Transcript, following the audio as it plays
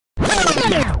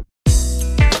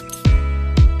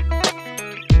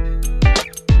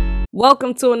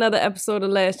Welcome to another episode of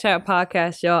Last Chat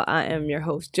Podcast, y'all. I am your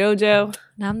host, JoJo.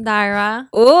 And I'm Daira.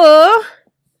 Ooh.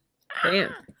 Damn.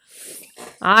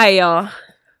 All right, y'all.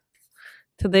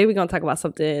 Today we're going to talk about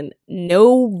something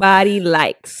nobody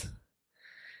likes.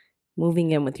 Moving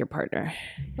in with your partner.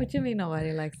 What do you mean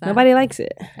nobody likes that? Nobody likes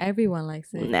it. Everyone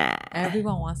likes it. Nah.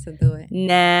 Everyone wants to do it.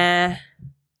 Nah.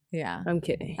 Yeah. I'm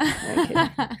kidding.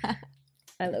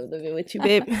 I love living with you,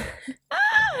 babe.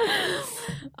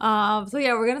 So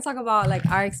yeah, we're gonna talk about like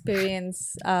our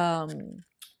experience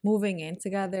moving in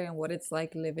together and what it's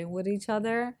like living with each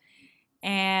other.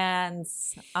 And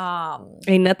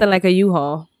ain't nothing like a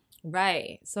U-haul.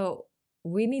 Right. So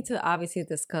we need to obviously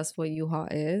discuss what U-haul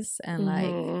is and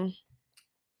like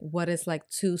what is like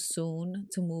too soon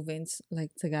to move in like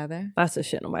together. That's the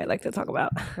shit nobody like to talk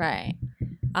about. Right.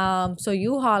 So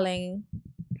U-hauling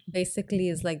basically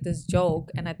is like this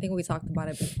joke, and I think we talked about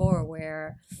it before,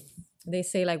 where they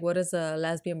say like, what does a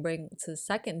lesbian bring to the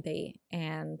second date?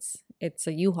 And it's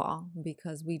a U-haul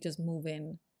because we just move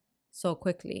in so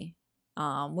quickly,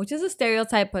 which is a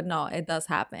stereotype, but no, it does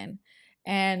happen.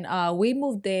 And we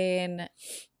moved in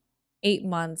 8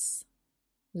 months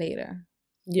later.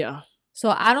 Yeah.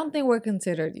 So I don't think we're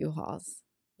considered U-hauls.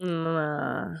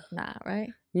 Nah, right?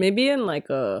 Maybe in like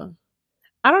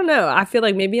I don't know. I feel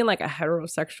like maybe in like a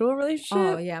heterosexual relationship,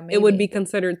 oh yeah, maybe it would be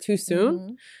considered too soon.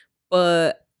 Mm-hmm.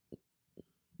 But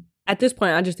at this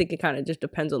point, I just think it kind of just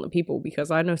depends on the people,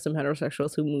 because I know some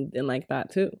heterosexuals who moved in like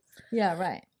that too. Yeah,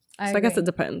 right. I guess it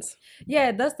depends. Yeah,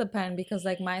 it does depend, because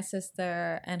like my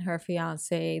sister and her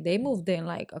fiance, they moved in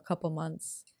like a couple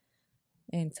months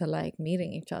into like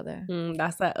meeting each other.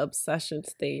 That's that obsession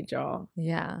stage, y'all.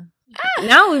 Yeah.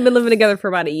 Now we've been living together for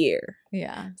about a year.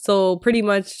 Yeah. So pretty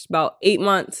much about 8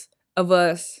 months of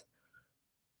us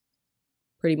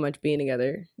pretty much being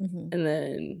together. Mm-hmm. And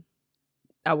then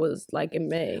I was like in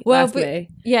May. Well, last May.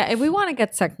 Yeah, if we want to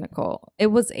get technical, it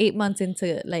was 8 months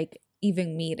into like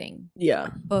even meeting.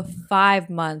 Yeah. But 5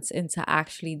 months into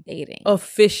actually dating.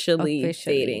 Officially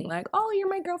dating. Like, oh, you're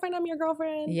my girlfriend, I'm your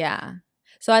girlfriend. Yeah.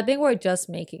 So I think we're just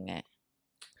making it,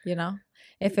 you know?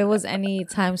 If it was any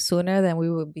time sooner, then we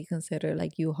would be considered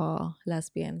like U-haul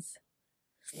lesbians.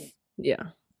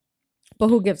 Yeah. But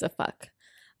who gives a fuck?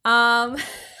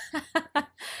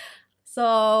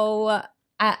 So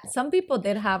some people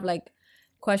did have like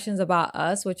questions about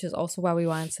us, which is also why we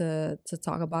wanted to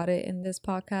talk about it in this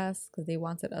podcast, because they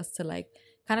wanted us to like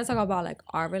kind of talk about like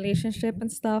our relationship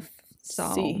and stuff.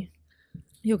 So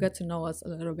you'll get to know us a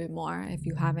little bit more if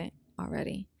you haven't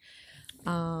already.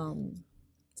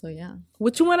 So yeah.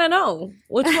 What you want to know?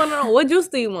 What you want to know? What juice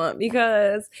do you want?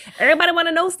 Because everybody want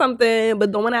to know something,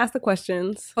 but don't want to ask the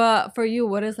questions. But for you,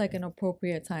 what is like an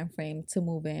appropriate time frame to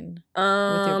move in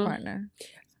with your partner?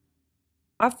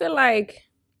 I feel like,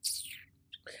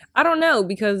 I don't know,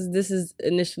 because this is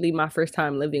initially my first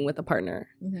time living with a partner.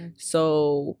 Mm-hmm.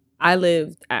 So I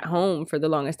lived at home for the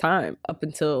longest time up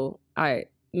until I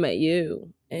met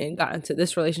you and got into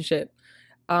this relationship.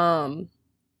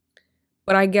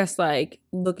 But I guess like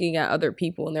looking at other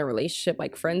people in their relationship,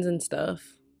 like friends and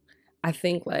stuff, I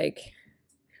think like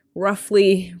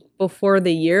roughly before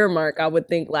the year mark, I would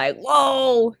think like,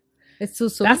 whoa, it's too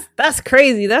soon. That's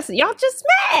crazy. Y'all just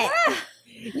met.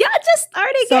 Y'all just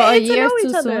started getting to know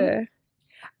each other.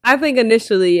 I think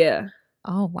initially, yeah.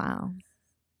 Oh wow.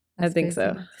 That's I think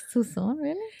crazy. So. It's too soon,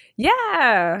 really?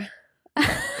 Yeah.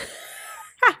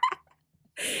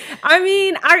 I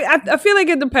mean, I feel like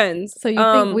it depends. So you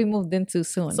think we moved in too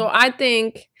soon? So I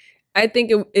think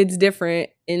it's different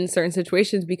in certain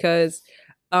situations, because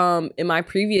in my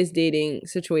previous dating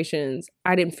situations,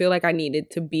 I didn't feel like I needed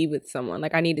to be with someone.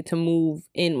 Like I needed to move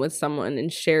in with someone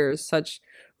and share such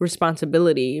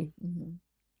responsibility. Mm-hmm.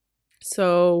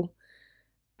 So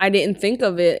I didn't think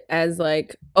of it as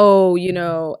like, oh, you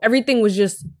know, everything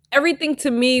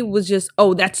to me was just,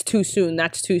 oh, that's too soon.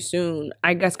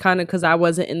 I guess kind of because I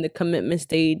wasn't in the commitment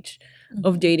stage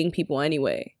of dating people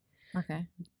anyway. Okay.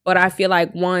 But I feel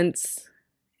like once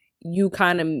you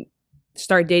kind of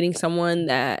start dating someone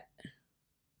that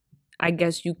I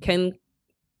guess you can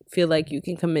feel like you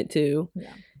can commit to,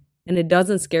 and it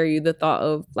doesn't scare you, the thought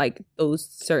of like those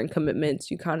certain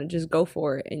commitments, you kind of just go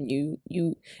for it, and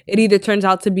it either turns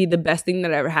out to be the best thing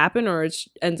that ever happened, or it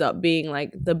ends up being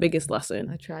like the biggest lesson.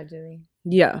 A tragedy.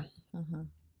 Yeah. Uh-huh.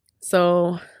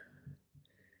 So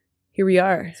here we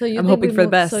are. So I'm hoping for the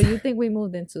best. So you think we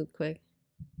moved in too quick?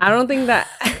 I don't think that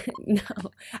no,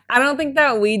 I don't think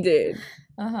that we did.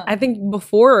 Uh-huh. I think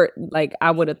before, like, I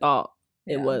would have thought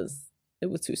it was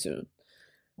too soon.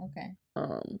 Okay.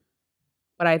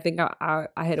 But I think I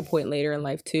hit a point later in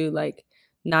life too, like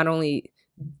not only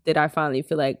did I finally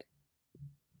feel like,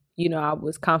 you know, I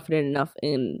was confident enough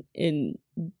in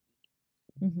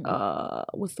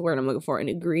what's the word I'm looking for, in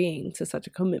agreeing to such a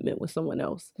commitment with someone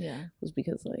else. Yeah. Was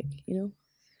because, like, you know,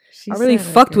 She I really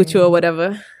fucked with you or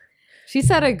whatever. She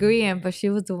said agreeing, but she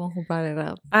was the one who brought it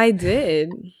up. I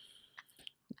did.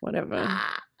 Whatever.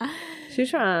 She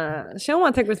don't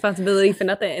want to take responsibility for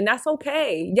nothing, and that's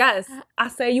okay. Yes, I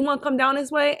say, you want to come down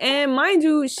this way, and mind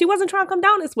you, she wasn't trying to come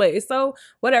down this way. So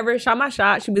whatever, shot my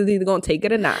shot. She was either gonna take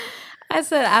it or not. I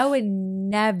said I would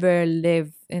never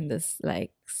live in this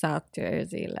like South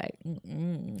Jersey. Like,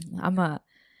 I'm a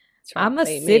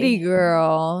city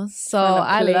girl, so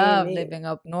I love living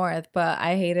up north, but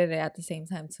I hated it at the same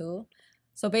time too.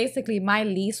 So basically, my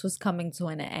lease was coming to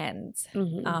an end.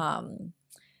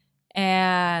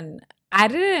 And I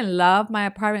didn't love my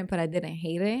apartment, but I didn't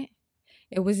hate it.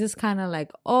 It was just kind of like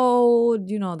old,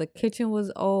 you know, the kitchen was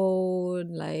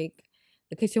old. Like,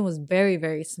 the kitchen was very,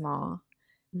 very small.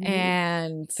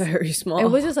 And very small. It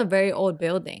was just a very old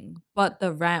building. But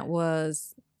the rent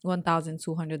was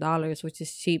 $1,200, which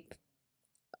is cheap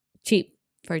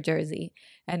for Jersey.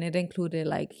 And it included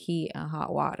like heat and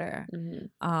hot water.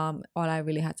 All I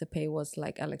really had to pay was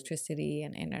like electricity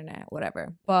and internet,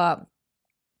 whatever. But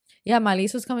yeah, my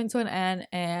lease was coming to an end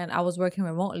and I was working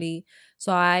remotely.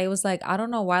 So I was like, I don't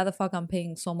know why the fuck I'm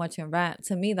paying so much in rent.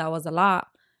 To me, that was a lot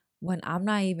when I'm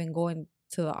not even going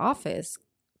to the office,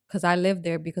 because I lived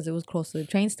there because it was close to the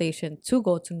train station to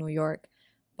go to New York.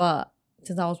 But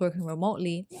since I was working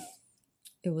remotely,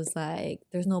 it was like,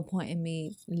 there's no point in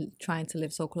me trying to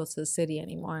live so close to the city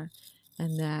anymore.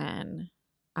 And then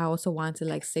I also wanted to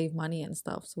like save money and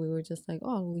stuff. So we were just like,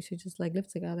 oh, we should just like live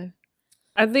together.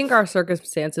 I think our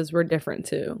circumstances were different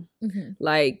too.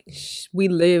 Like, we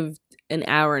lived an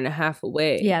hour and a half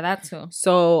away. Yeah, that too.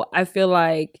 So I feel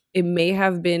like it may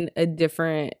have been a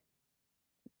different,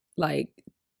 like,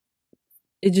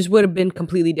 it just would have been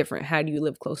completely different had you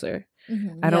lived closer.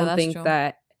 I don't think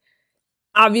that,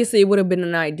 obviously it would have been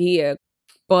an idea,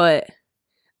 but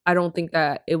I don't think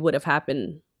that it would have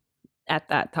happened at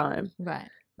that time. Right.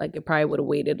 Like, it probably would have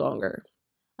waited longer.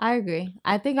 I agree.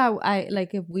 I think I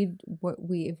like, if we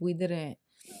didn't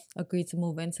agree to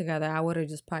move in together, I would have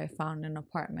just probably found an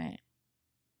apartment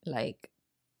like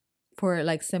for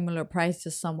like similar price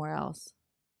just somewhere else.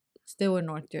 Still in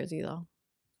North Jersey though.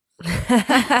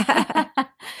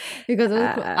 Because it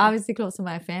was obviously close to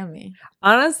my family.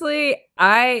 Honestly,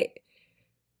 I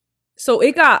don't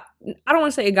want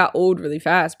to say it got old really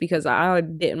fast because I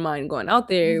didn't mind going out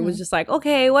there. It was just like,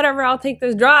 okay, whatever, I'll take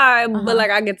this drive, but like,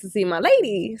 I get to see my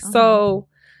lady. So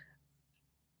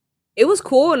it was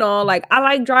cool and all. Like, I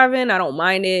like driving. I don't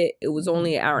mind it. It was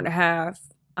only an hour and a half.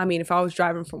 I mean, if I was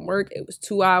driving from work, it was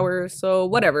 2 hours. So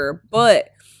whatever. But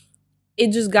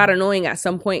it just got annoying at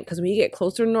some point because when you get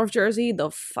closer to North Jersey, the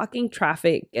fucking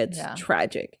traffic gets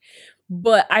tragic.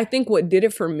 But I think what did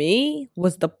it for me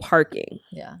was the parking.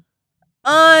 Yeah.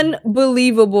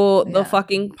 Unbelievable, the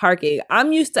fucking parking.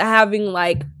 I'm used to having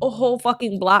like a whole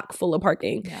fucking block full of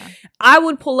parking. I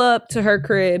would pull up to her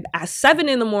crib at 7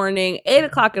 in the morning, 8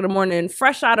 o'clock in the morning,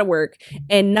 fresh out of work,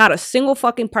 and not a single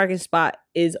fucking parking spot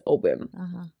is open.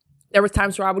 There was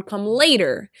times where I would come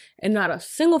later and not a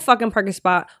single fucking parking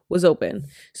spot was open.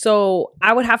 So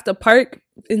I would have to park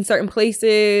in certain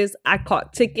places. I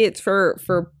caught tickets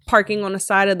for parking on the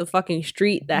side of the fucking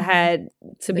street that had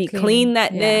to be cleaned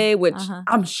that day, which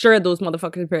I'm sure those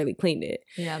motherfuckers barely cleaned it.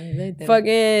 Yeah, they did.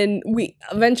 Fucking,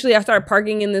 I started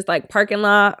parking in this like parking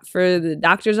lot for the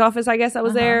doctor's office, I guess I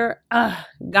was there.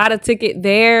 Got a ticket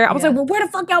there. I was like, well, where the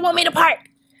fuck y'all want me to park?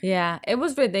 Yeah, it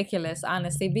was ridiculous,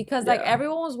 honestly, because like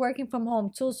everyone was working from home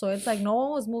too, so it's like no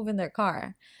one was moving their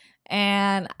car,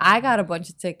 and I got a bunch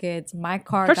of tickets. My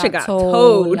car got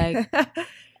towed.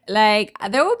 Like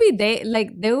there will be days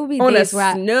on a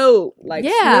snow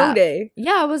day.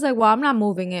 Yeah, I was like, well, I'm not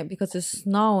moving it because it's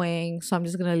snowing, so I'm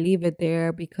just gonna leave it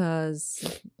there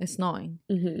because it's snowing.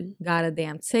 Got a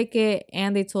damn ticket,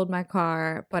 and they towed my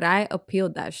car, but I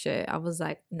appealed that shit. I was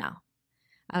like, no.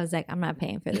 I was like, I'm not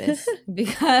paying for this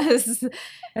because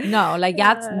no, like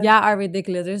y'all are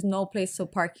ridiculous. There's no place to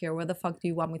park here. Where the fuck do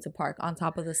you want me to park? On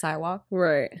top of the sidewalk?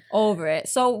 Right. Over it.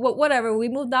 So whatever. We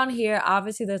moved down here.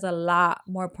 Obviously, there's a lot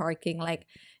more parking. Like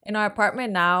in our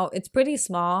apartment now, it's pretty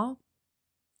small,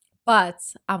 but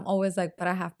I'm always like, but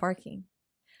I have parking.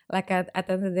 Like at the end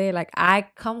of the day, like I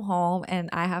come home and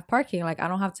I have parking. Like I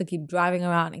don't have to keep driving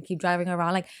around.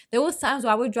 Like there was times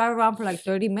where I would drive around for like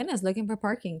 30 minutes looking for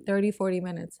parking, 30, 40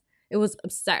 minutes. It was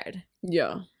absurd.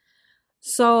 Yeah.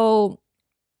 So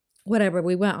whatever,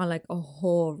 we went on like a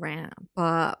whole rant.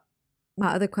 But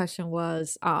my other question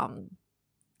was,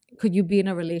 could you be in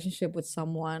a relationship with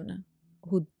someone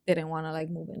who didn't want to like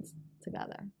move in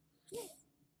together?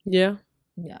 Yeah.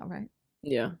 Yeah, right.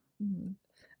 Yeah. Mhm.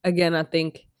 Again, I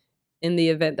think in the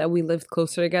event that we lived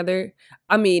closer together,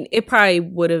 I mean, it probably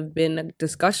would have been a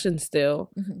discussion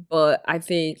still, Mhm. but I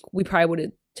think we probably would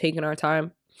have taken our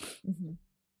time Mhm.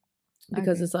 I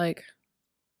because agree. it's like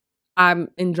I'm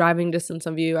in driving distance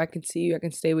of you. I can see you. I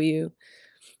can stay with you.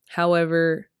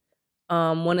 However,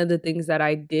 one of the things that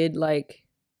I did like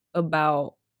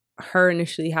about her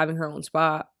initially having her own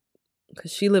spot,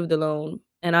 because she lived alone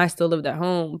and I still lived at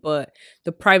home, but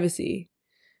the privacy.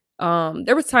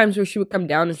 There was times where she would come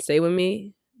down and stay with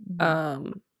me.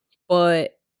 Mhm.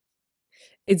 But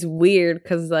it's weird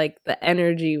because like the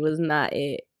energy was not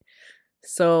it.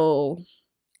 So,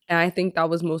 and I think that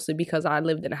was mostly because I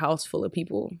lived in a house full of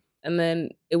people. And then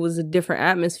it was a different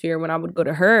atmosphere when I would go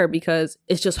to her because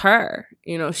it's just her.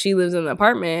 You know, she lives in an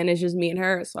apartment and it's just me and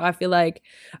her. So I feel like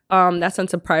that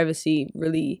sense of privacy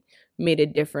really made a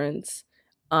difference.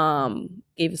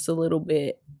 Gave us a little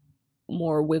bit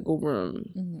more wiggle room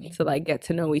Mhm. to like get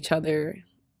to know each other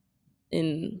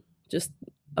in just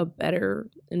a better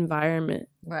environment.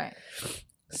 Right.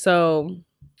 So,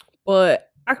 but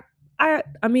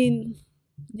I mean,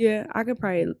 yeah, I could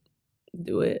probably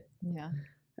do it. Yeah.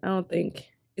 I don't think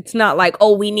it's not like,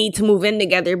 oh, we need to move in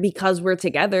together because we're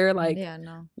together. Like, Yeah.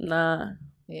 No. nah.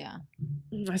 Yeah.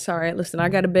 That's all right. Listen, I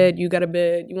got a bed. You got a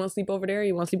bed. You want to sleep over there?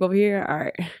 You want to sleep over here? All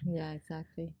right. Yeah.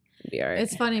 Exactly. Be all right.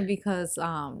 It's funny because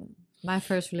my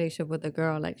first relationship with a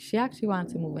girl, like she actually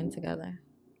wanted to move in together.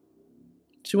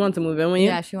 She wanted to move in with you?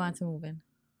 Yeah, she wanted to move in.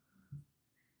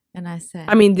 And I said,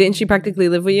 I mean, didn't she practically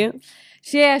live with you?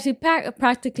 she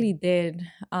practically did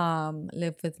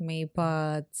live with me,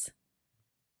 but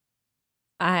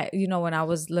when I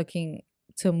was looking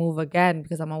to move again,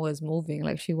 because I'm always moving,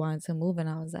 like she wanted to move and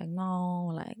I was like,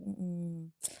 no, like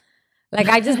like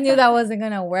I just knew that wasn't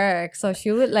gonna work. So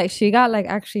she got like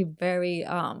actually very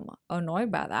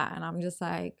annoyed by that. And I'm just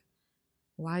like,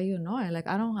 why are you annoyed? Like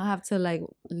I don't have to like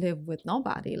live with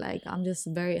nobody. Like I'm just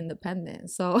very independent.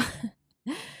 So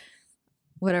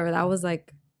whatever, that was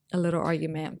like a little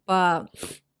argument. But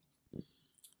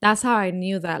that's how I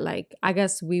knew that like I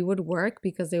guess we would work,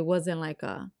 because it wasn't like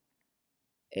a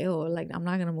ew, like I'm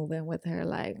not gonna move in with her.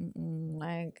 Like,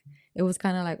 like it was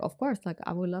kind of like, of course, like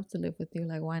I would love to live with you.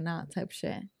 Like, why not? Type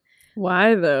shit.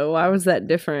 Why though? Why was that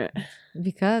different?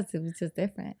 Because it was just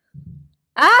different.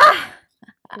 Ah,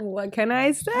 What can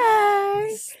I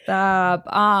say? stop.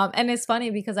 And it's funny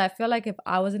because I feel like if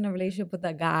I was in a relationship with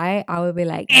a guy, I would be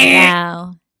like,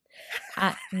 no,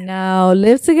 no,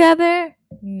 live together,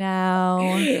 no,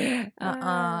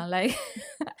 like.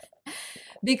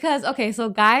 Because okay, so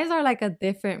guys are like a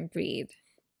different breed,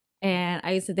 and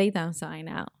I used to date them, so I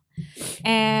know.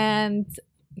 And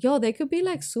yo, they could be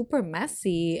like super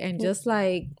messy and just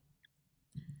like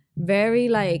very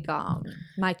like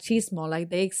machismo. Like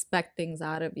they expect things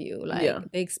out of you. Like Yeah.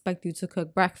 they expect you to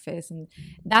cook breakfast, and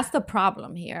that's the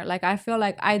problem here. Like I feel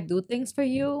like I do things for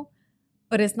you,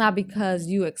 but it's not because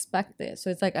you expect it. So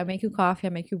it's like I make you coffee, I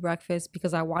make you breakfast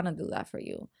because I want to do that for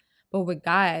you. But with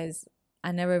guys,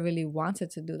 I never really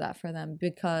wanted to do that for them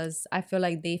because I feel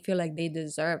like they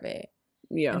deserve it.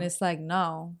 Yeah. And it's like,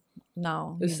 no,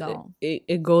 you don't.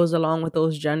 It goes along with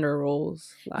those gender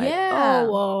roles. Like, Yeah.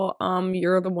 oh well,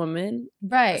 you're the woman.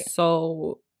 Right.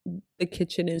 So the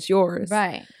kitchen is yours.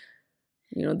 Right.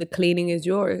 You know, the cleaning is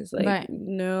yours. Like, Right.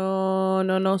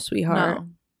 no, sweetheart.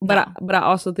 No. But I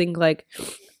also think like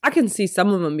I can see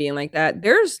some of them being like that.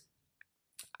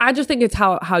 I just think it's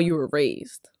how you were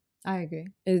raised. I agree.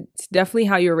 It's definitely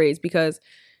how you're raised, because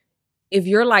if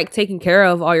you're like taken care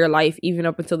of all your life, even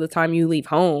up until the time you leave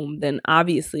home, then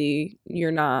obviously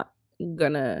you're not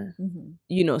gonna,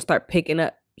 start picking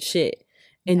up shit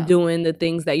and doing the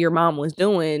things that your mom was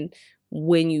doing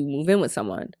when you move in with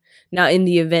someone. Now, in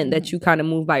the event that you kind of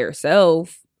move by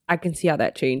yourself, I can see how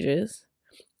that changes.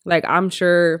 Like, I'm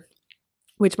sure,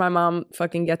 which my mom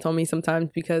fucking gets on me sometimes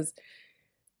because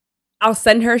I'll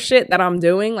send her shit that I'm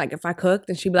doing. Like if I cooked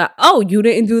and she'd be like, oh, you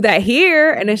didn't do that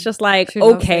here. And it's just like,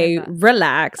 okay,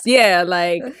 relax. Yeah.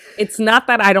 Like it's not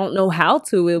that I don't know how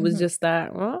to. It was just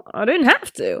that, well, I didn't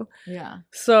have to. Yeah.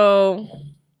 So.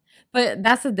 But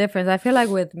that's the difference. I feel like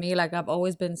with me, like I've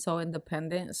always been so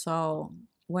independent. So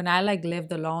when I like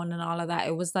lived alone and all of that,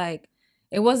 it was like,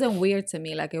 it wasn't weird to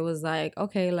me. Like it was like,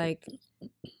 okay, like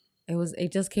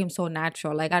it just came so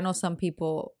natural. Like I know some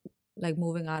people, like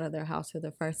moving out of their house for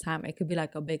the first time, it could be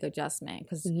like a big adjustment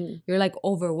because you're like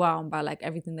overwhelmed by like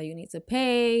everything that you need to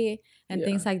pay and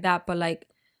things like that. But like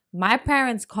my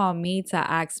parents call me to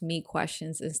ask me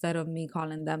questions instead of me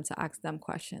calling them to ask them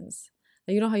questions.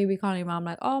 Like, you know how you be calling your mom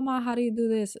like, oh ma, how do you do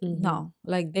this? No,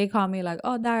 like they call me like,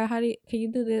 oh Dara, can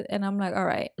you do this? And I'm like, all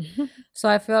right. So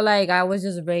I feel like I was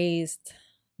just raised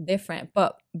different.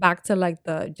 But back to like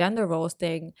the gender roles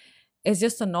thing, it's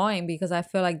just annoying because I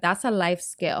feel like that's a life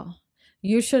skill.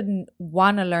 You should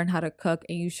want to learn how to cook,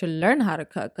 and you should learn how to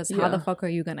cook, because how the fuck are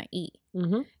you gonna eat?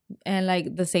 And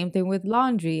like the same thing with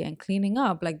laundry and cleaning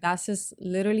up. Like that's just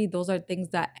literally, those are things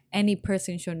that any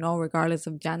person should know regardless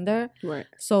of gender. Right.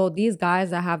 So these guys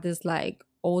that have this like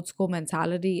old school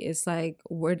mentality, it's like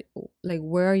where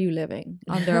are you living?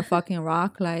 Under a fucking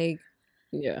rock? Like,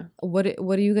 yeah. What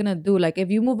are you gonna do? Like,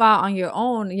 if you move out on your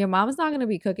own, your mom's not gonna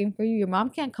be cooking for you. Your mom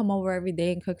can't come over every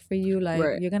day and cook for you. Like,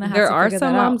 you're gonna have to figure that out. There are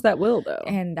some moms that will, though,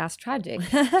 and that's tragic.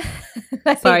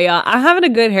 Sorry, y'all. I'm having a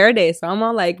good hair day, so I'm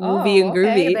all like movie and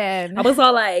groovy. I was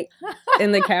all like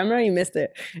in the camera. You missed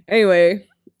it. Anyway,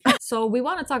 so we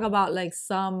want to talk about like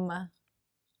some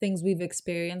things we've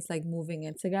experienced, like moving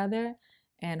in together,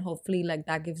 and hopefully like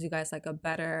that gives you guys like a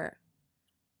better,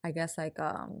 I guess, like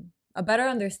a better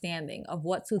understanding of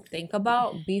what to think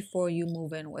about before you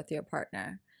move in with your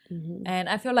partner. And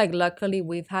I feel like luckily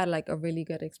we've had like a really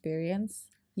good experience.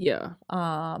 Yeah.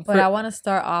 But I want to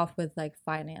start off with like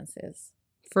finances.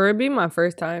 For it being my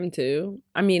first time too,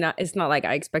 I mean, it's not like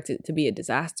I expect it to be a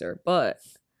disaster, but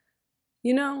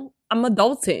you know, I'm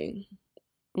adulting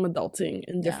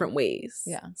in different ways.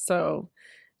 Yeah. So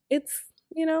it's,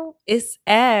 you know, it's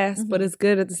ass, but it's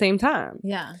good at the same time.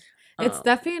 Yeah. It's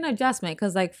definitely an adjustment,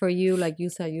 because like for you, like you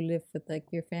said, you live with like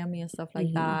your family and stuff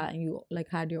like that, and you like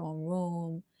had your own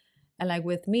room. And like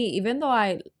with me, even though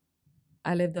I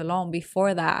lived alone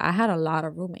before that, I had a lot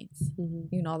of roommates.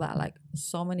 You know that, like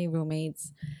so many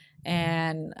roommates,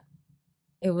 and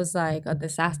it was like a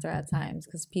disaster at times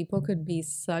because people could be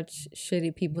such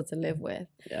shitty people to live with.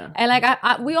 Yeah. And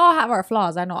like we all have our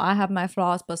flaws. I know I have my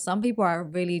flaws, but some people are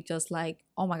really just like,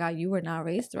 oh my God, you were not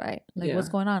raised right. Like, what's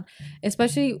going on?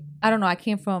 Especially, I don't know, I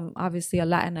came from obviously a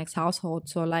Latinx household.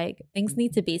 So like things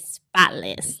need to be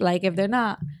spotless. Like if they're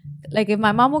not, like if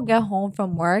my mom would get home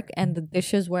from work and the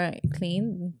dishes weren't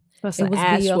clean, it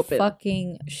would be a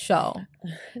fucking show.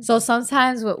 So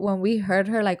sometimes when we heard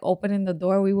her like opening the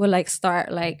door, we would like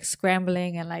start like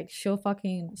scrambling, and like she'll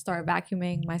fucking start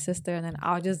vacuuming, my sister, and then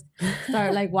I'll just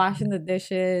start like washing the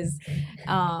dishes.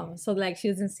 So like she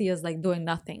doesn't see us like doing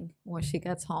nothing when she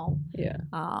gets home. Yeah.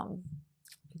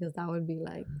 Because that would be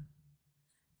like,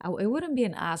 it wouldn't be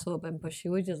an ass whooping, but she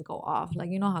would just go off.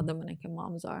 Like, you know how Dominican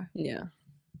moms are. Yeah.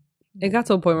 It got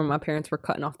to a point where my parents were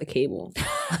cutting off the cable.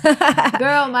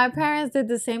 Girl, my parents did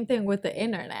the same thing with the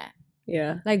internet.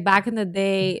 Yeah. Like back in the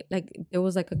day, like there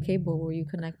was like a cable where you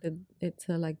connected it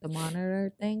to like the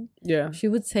monitor thing. Yeah. She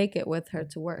would take it with her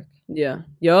to work. Yeah.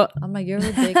 Yup. I'm like, you're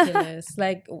ridiculous.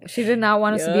 Like she did not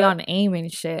want us to be on AIM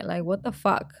and shit. Like what the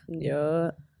fuck?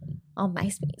 Yeah. On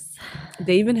MySpace.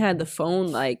 They even had the phone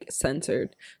like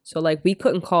censored. So like we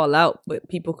couldn't call out, but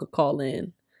people could call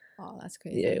in. Oh, that's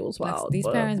crazy. Yeah, it was wild. These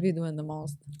parents be doing the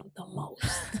most. The most.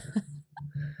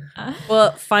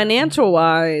 But financial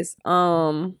wise,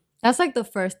 that's like the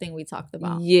first thing we talked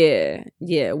about. Yeah.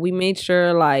 Yeah. We made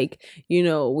sure like, you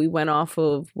know, we went off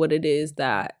of what it is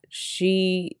that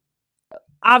she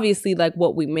obviously like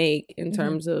what we make in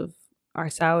terms of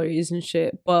our salaries and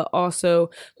shit, but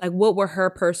also like what were her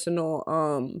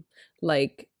personal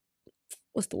like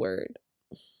what's the word?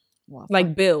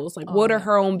 Like bills, like what are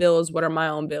her own bills, what are my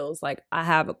own bills? Like I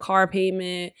have a car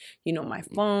payment, you know, my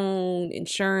phone,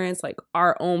 insurance, like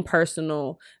our own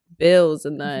personal bills,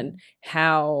 and then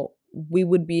how we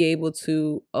would be able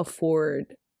to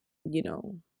afford, you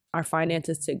know, our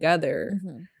finances together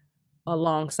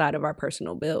alongside of our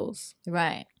personal bills.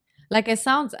 Right. Like it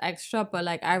sounds extra, but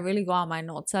like I really go on my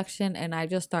notes section and I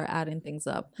just start adding things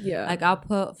up. Yeah. Like I'll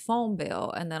put phone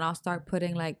bill, and then I'll start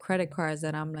putting like credit cards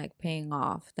that I'm like paying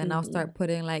off. Then I'll start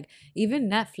putting like even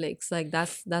Netflix. Like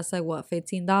that's like what,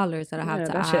 $15 that I have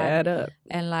to add. Should add up.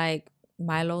 And like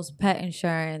Milo's pet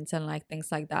insurance and like things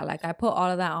like that. Like I put all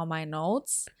of that on my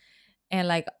notes, and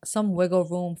like some wiggle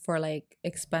room for like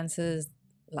expenses,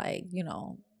 like, you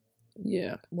know,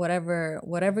 yeah,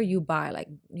 whatever you buy, like,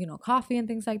 you know, coffee and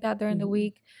things like that during the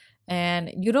week. And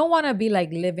you don't want to be like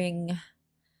living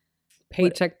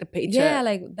paycheck to paycheck. Yeah,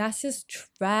 like that's just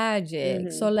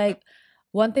tragic. So like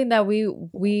one thing that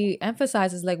we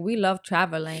emphasize is like we love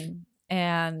traveling,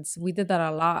 and we did that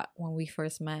a lot when we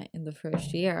first met in the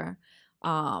first year.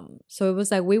 So it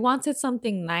was like we wanted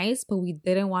something nice, but we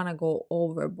didn't want to go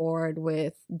overboard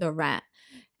with the rent.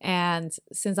 And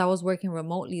since I was working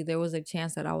remotely, there was a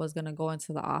chance that I was going to go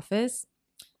into the office.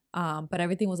 but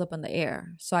everything was up in the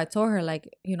air. So I told her, like,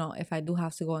 you know, if I do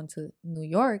have to go into New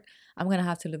York, I'm gonna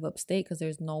have to live upstate because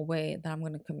there's no way that I'm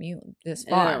gonna commute this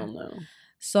far. I don't know.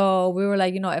 So we were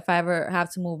like, you know, if I ever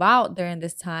have to move out during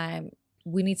this time,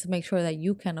 we need to make sure that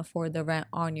you can afford the rent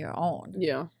on your own.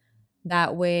 Yeah.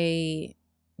 That way,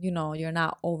 you know, you're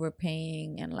not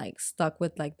overpaying and like stuck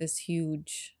with like this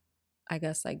huge, I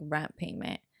guess, like rent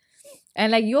payment.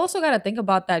 And like you also got to think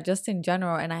about that just in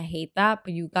general. And I hate that,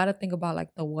 but you got to think about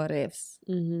like the what ifs.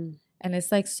 Mm-hmm. And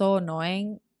it's like so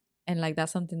annoying. And like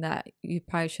that's something that you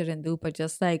probably shouldn't do. But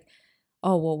just like,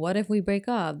 oh, well, what if we break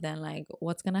up? Then like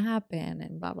what's going to happen?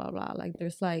 And blah, blah, blah. Like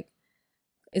there's like,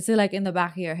 it's like in the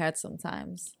back of your head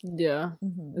sometimes. Yeah.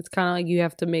 Mm-hmm. It's kind of like you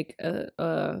have to make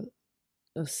a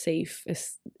safe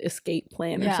escape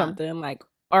plan or something. Like,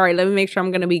 all right, let me make sure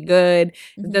I'm gonna be good.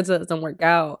 Mm-hmm. If that doesn't work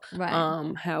out,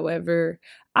 Right. however,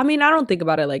 I mean, I don't think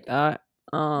about it like that.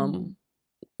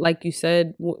 Like you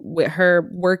said, with her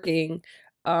working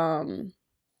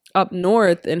up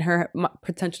north and her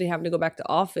potentially having to go back to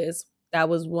office, that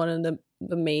was one of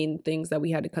the main things that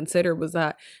we had to consider, was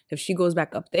that if she goes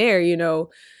back up there, you know,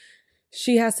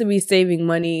 she has to be saving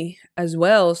money as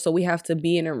well. So we have to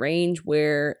be in a range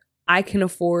where I can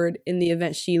afford in the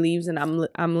event she leaves and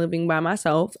I'm living by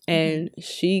myself, and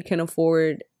she can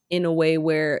afford in a way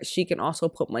where she can also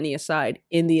put money aside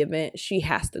in the event she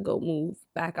has to go move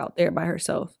back out there by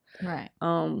herself. Right.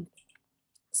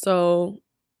 So,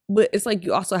 but it's like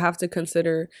you also have to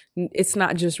consider it's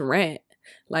not just rent.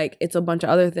 Like it's a bunch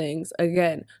of other things.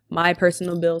 Again, my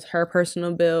personal bills, her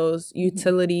personal bills,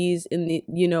 utilities. In the,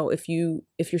 you know, if you're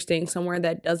staying somewhere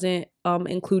that doesn't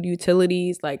include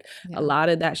utilities, like a lot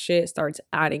of that shit starts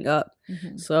adding up.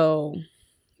 So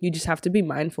you just have to be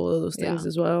mindful of those things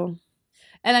as well.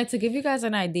 And like to give you guys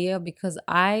an idea, because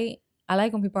I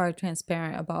like when people are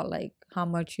transparent about like how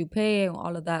much you pay and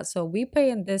all of that. So we pay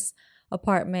in this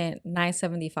apartment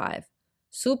 $975.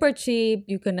 Super cheap.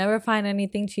 You could never find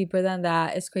anything cheaper than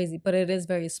that. It's crazy, but it is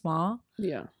very small.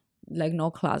 Yeah. Like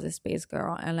no closet space,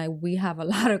 girl. And like we have a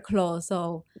lot of clothes.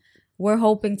 So we're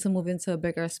hoping to move into a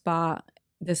bigger spot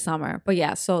this summer. But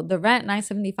yeah, so the rent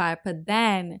 $975, but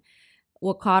then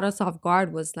what caught us off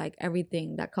guard was like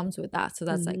everything that comes with that. So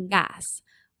that's like gas,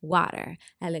 water,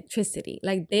 electricity.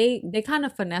 Like they kind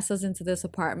of finesse us into this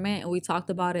apartment, and we talked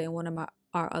about it in one of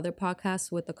our other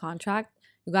podcasts with the contract.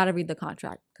 You got to read the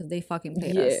contract because they fucking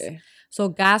paid us. So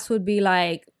gas would be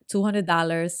like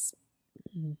 $200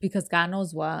 because God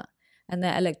knows what. And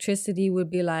then electricity would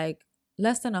be like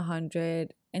less than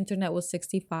 100. Internet was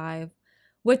 65,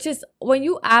 which is, when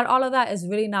you add all of that, is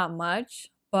really not much.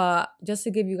 But just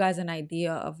to give you guys an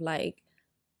idea of like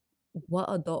what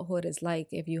adulthood is like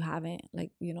if you haven't,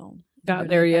 like, you know, got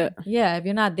there yet. Yeah, if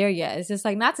you're not there yet. It's just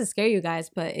like, not to scare you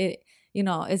guys, but it, you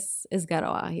know, it's ghetto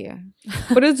out here.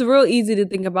 But it's real easy to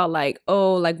think about like,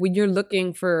 oh, like when you're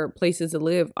looking for places to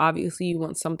live, obviously you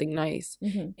want something nice.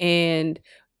 And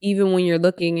even when you're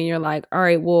looking and you're like, all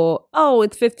right, well, oh,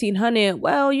 it's $1,500.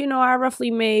 Well, you know, I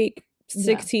roughly make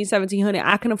 $1,700.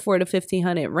 I can afford a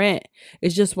 $1,500 rent.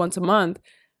 It's just once a month.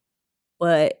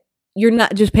 But you're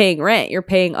not just paying rent, you're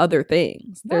paying other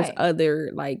things. There's other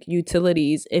like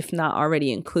utilities, if not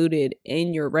already included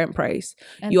in your rent price.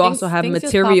 And you also have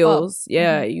materials.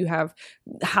 Yeah, you have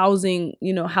housing,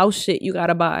 you know, house shit you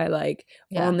gotta buy like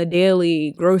on the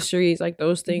daily, groceries, like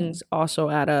those things also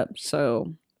add up.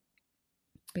 So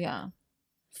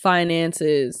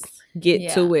finances,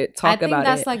 get to it, talk about it. I think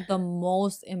that's like the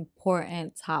most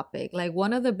important topic. Like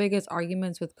one of the biggest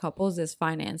arguments with couples is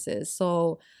finances.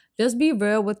 So just be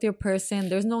real with your person.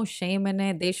 There's no shame in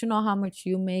it. They should know how much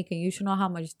you make and you should know how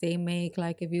much they make.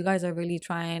 Like if you guys are really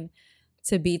trying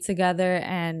to be together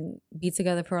and be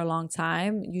together for a long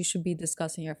time, you should be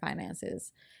discussing your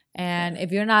finances. And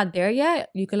if you're not there yet,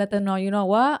 you can let them know, you know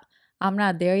what? I'm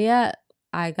not there yet.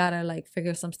 I gotta like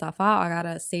figure some stuff out. I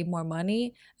gotta save more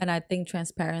money. And I think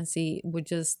transparency would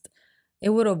just, it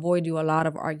would avoid you a lot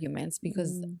of arguments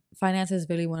because finance is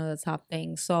really one of the top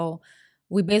things. So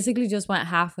we basically just went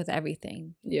half with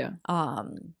everything. Yeah.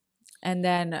 And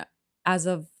then as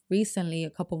of recently, a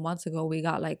couple months ago, we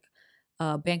got like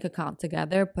a bank account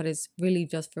together, but it's really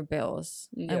just for bills.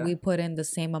 And we put in the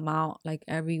same amount like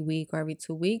every week or every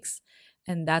 2 weeks.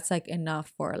 And that's like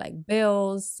enough for like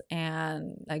bills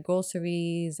and like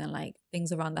groceries and like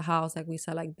things around the house. Like we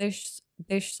sell like dish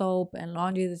soap and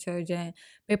laundry detergent,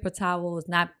 paper towels,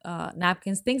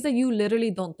 napkins, things that you literally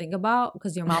don't think about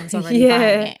because your mom's already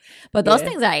buying it. But those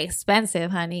things are expensive,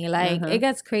 honey. Like it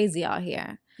gets crazy out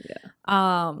here.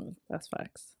 Yeah. That's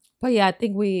facts. But yeah, I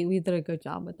think we did a good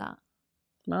job with that.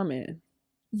 My man.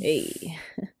 Hey.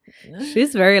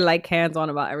 She's very like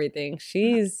hands-on about everything.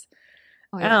 She's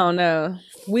Oh, I yeah. don't know.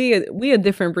 We a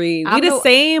different breed. I'm We the the-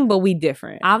 same, but we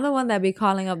different. I'm the one that be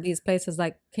calling up these places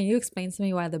like, can you explain to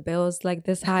me why the bill is like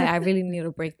this high? I really need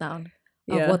a breakdown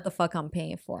of Yeah. what the fuck I'm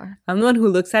paying for. I'm the one who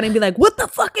looks at it and be like, what the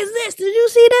fuck is this? Did you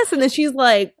see this? And then she's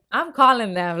like, I'm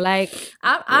calling them. Like,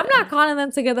 I'm not calling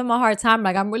them to give them a hard time.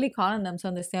 Like, I'm really calling them to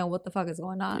understand what the fuck is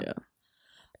going on. yeah.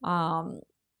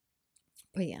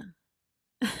 But yeah.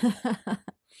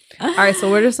 All right. So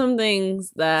what are some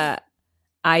things that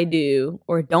I do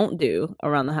or don't do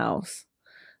around the house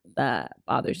that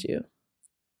bothers you?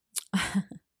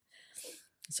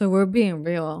 So we're being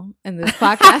real in this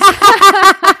podcast.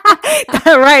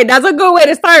 Right. That's a good way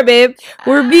to start, babe.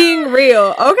 We're being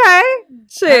real. Okay.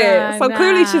 Shit. So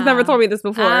clearly she's never told me this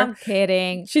before. I'm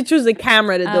kidding. She chose the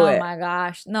camera to do it. Oh my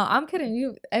gosh. No, I'm kidding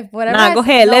you. If whatever Nah, go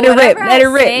ahead. Let it rip. Let it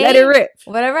rip. Let it rip.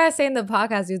 Whatever I say in the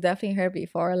podcast, you've definitely heard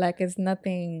before. Like, it's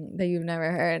nothing that you've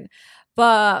never heard.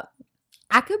 But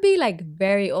I could be like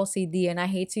very OCD, and I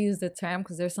hate to use the term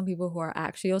because there's some people who are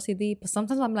actually OCD, but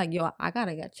sometimes I'm like, yo, I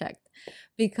gotta get checked,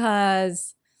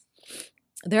 because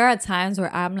there are times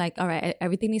where I'm like, all right,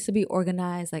 everything needs to be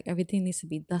organized, like everything needs to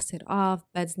be dusted off,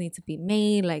 beds need to be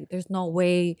made, like there's no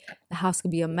way the house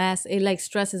could be a mess. It like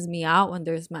stresses me out when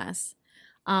there's mess.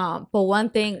 But one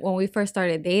thing when we first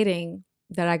started dating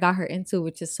that I got her into,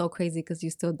 which is so crazy because you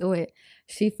still do it,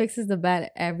 she fixes the bed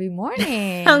every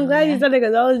morning. I'm glad you said it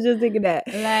because I was just thinking that.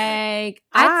 Like,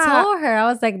 I told her, I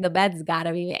was like, the bed's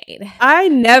gotta be made. I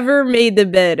never made the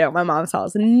bed at my mom's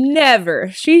house. Never.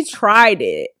 She tried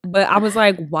it. But I was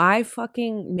like, why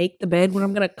fucking make the bed when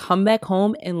I'm going to come back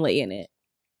home and lay in it?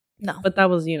 No. But that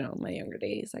was, my younger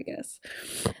days, I guess.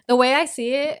 The way I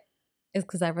see it is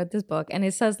because I read this book, and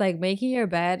it says, like, making your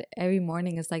bed every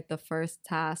morning is like the first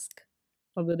task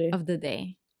of the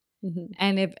day. Mm-hmm.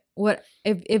 And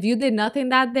if you did nothing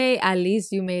that day, at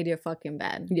least you made your fucking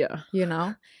bed. Yeah.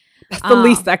 That's the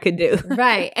least I could do.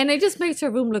 Right. And it just makes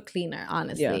your room look cleaner,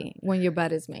 honestly, when your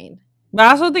bed is made. But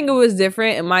I also think it was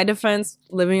different. In my defense,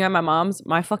 living at my mom's,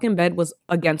 my fucking bed was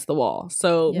against the wall.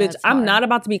 So, bitch, I'm not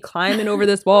about to be climbing over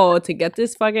this wall to get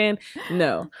this fucking...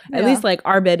 No. At least, like,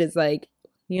 our bed is, like,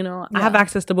 I have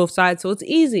access to both sides, so it's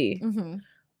easy. Mm-hmm.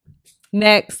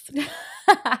 Next.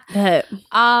 I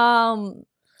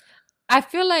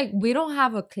feel like we don't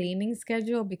have a cleaning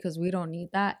schedule because we don't need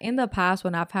that. In the past,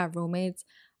 when I've had roommates,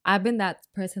 I've been that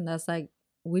person that's like,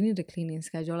 we need a cleaning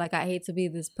schedule. Like, I hate to be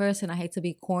this person. I hate to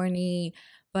be corny,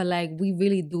 but like, we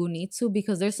really do need to,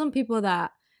 because there's some people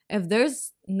that if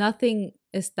there's nothing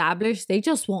established, they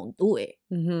just won't do it.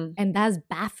 Mm-hmm. And that's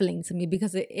baffling to me,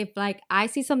 because if like I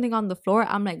see something on the floor,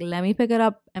 I'm like, let me pick it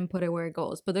up and put it where it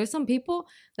goes. But there's some people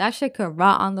that shit could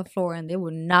rot on the floor and they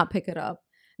would not pick it up.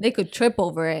 They could trip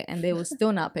over it and they would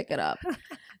still not pick it up.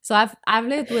 So I've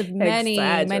lived with many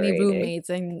roommates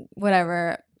and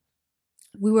whatever.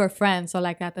 We were friends, so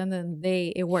like at the end of the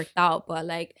day, it worked out. But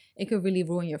like, it could really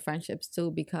ruin your friendships too,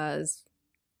 because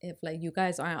if like you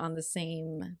guys aren't on the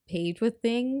same page with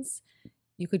things,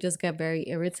 you could just get very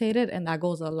irritated, and that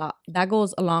goes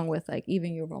along with like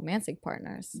even your romantic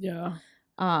partners. Yeah.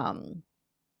 But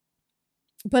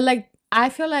like, I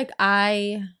feel like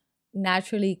I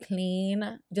naturally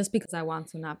clean just because I want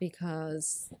to, not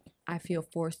because I feel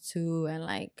forced to. And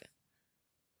like,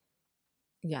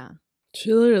 yeah,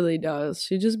 she literally does.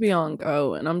 She just be on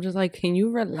go, and I'm just like, can you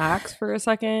relax for a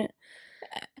second?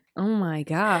 Oh my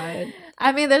god.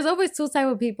 I mean, there's always two type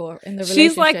of people in the relationship.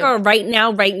 She's like, right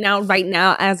now,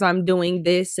 as I'm doing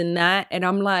this and that, and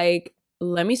I'm like,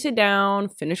 let me sit down,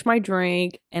 finish my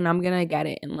drink, and I'm gonna get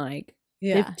it in like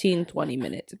 15, 20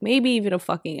 minutes, maybe even a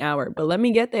fucking hour, but let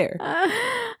me get there.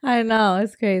 I know,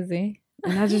 it's crazy.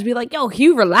 And I just be like, yo,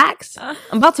 Hugh, relax. I'm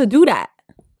about to do that.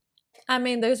 I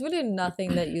mean, there's really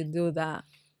nothing that you do that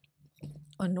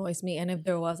annoys me, and if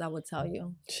there was, I would tell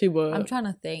you. She would. I'm trying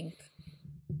to think.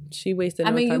 She wasted.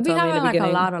 I mean, time you be having like a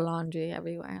lot of laundry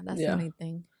everywhere. That's the only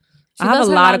thing. She I have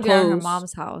a lot of clothes at her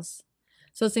mom's house.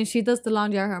 So since she does the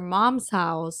laundry at her mom's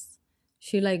house,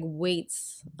 she like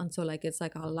waits until like it's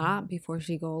like a lot before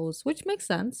she goes, which makes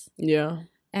sense. Yeah.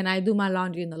 And I do my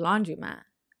laundry in the laundromat.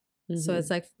 Mm-hmm. So it's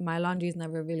like my laundry is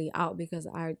never really out because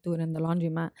I do it in the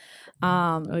laundromat.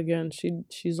 Again,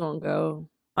 she's on go.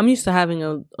 I'm used to having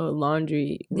a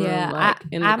laundry room,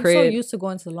 in the I'm crib. so used to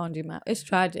going to the laundromat. It's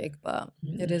tragic, but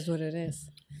it is what it is.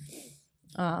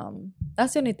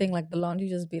 That's the only thing. Like the laundry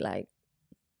just be like,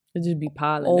 it just be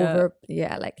piling over. Up.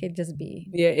 Yeah, like it just be.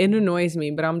 Yeah, it annoys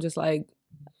me, but I'm just like,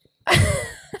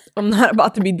 I'm not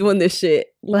about to be doing this shit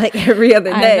like every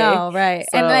other day. I know, right?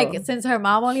 So, and like, since her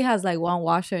mom only has like one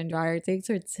washer and dryer, it takes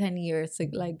her 10 years to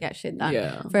like get shit done.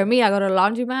 Yeah. For me, I go to the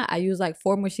laundromat. I use like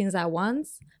 4 machines at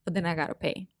once, but then I gotta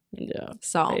pay. Yeah.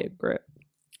 So pay a grip.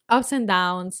 ups and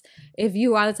downs. If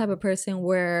you are the type of person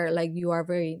where like you are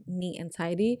very neat and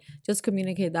tidy, just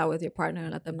communicate that with your partner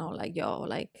and let them know like, yo,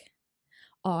 like,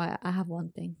 oh, I have one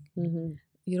thing. Mm-hmm.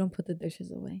 You don't put the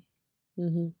dishes away.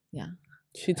 Mm-hmm. Yeah.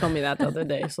 She told me that the other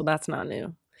day, so that's not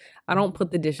new. I don't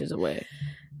put the dishes away.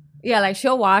 Yeah, like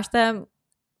she'll wash them.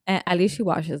 And at least she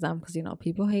washes them because, you know,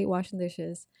 people hate washing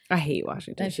dishes. I hate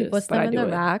washing dishes. And she puts them in the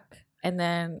rack and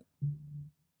then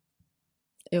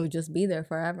it would just be there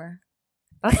forever.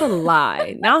 That's a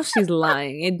lie. Now she's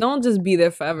lying. It don't just be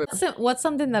there forever. What's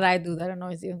something that I do that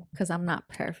annoys you? Because I'm not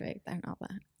perfect. I know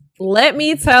that. Let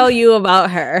me tell you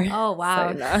about her. Oh, wow.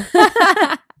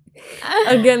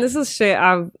 Again, this is shit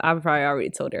I've probably already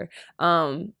told her.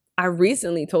 I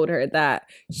recently told her that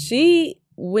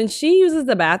when she uses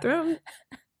the bathroom,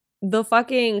 the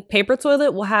fucking paper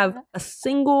toilet will have a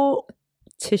single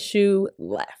tissue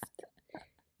left.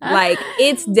 Like,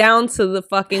 it's down to the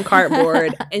fucking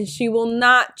cardboard and she will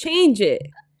not change it.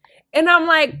 And I'm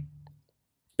like,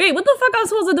 babe, what the fuck I'm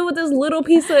supposed to do with this little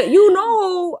piece of, you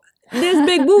know, this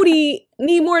big booty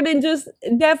need more than just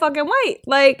that fucking white.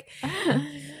 Like,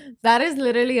 that is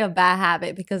literally a bad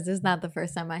habit because this is not the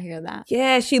first time I hear that.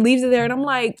 Yeah, she leaves it there and I'm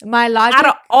like, my logic, out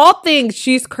of all things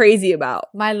she's crazy about.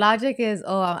 My logic is,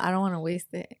 oh, I don't want to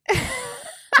waste it.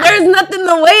 There's nothing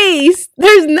to waste.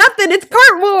 There's nothing. It's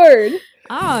cardboard.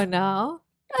 Oh, no.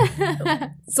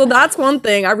 So that's one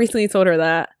thing. I recently told her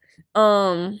that.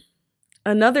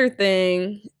 Another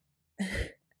thing.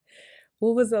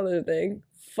 What was the other thing?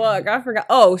 Fuck, I forgot.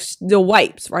 Oh, the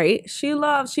wipes, right? She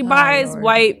buys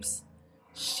wipes.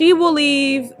 She will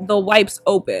leave the wipes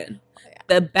open.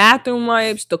 The bathroom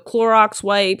wipes, the Clorox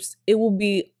wipes, it will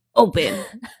be open.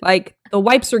 Like, the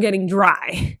wipes are getting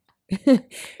dry.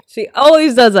 She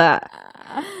always does that.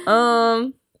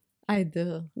 I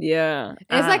do. Yeah.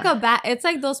 It's it's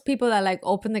like those people that like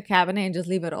open the cabinet and just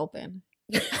leave it open.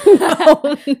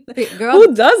 No. Girl,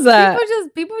 who does that?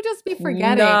 People just be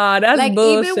forgetting. Nah, that's like,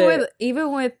 bullshit.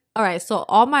 Even with all right, so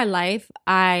all my life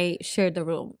I shared the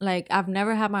room. Like, I've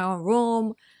never had my own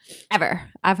room ever.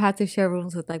 I've had to share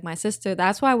rooms with like my sister.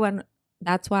 That's why when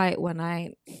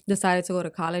I decided to go to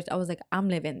college, I was like, I'm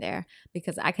living there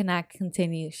because I cannot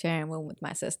continue sharing room with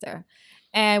my sister.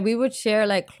 And we would share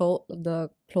like the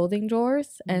clothing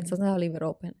drawers, and sometimes I'll leave it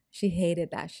open. She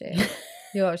hated that shit.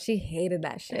 Yo, she hated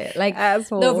that shit. Like,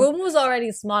 asshole. The room was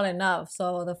already small enough,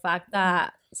 so the fact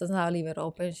that sometimes I'll leave it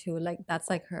open, she would like, that's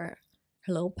like her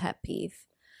little pet peeve.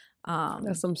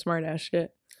 That's some smart ass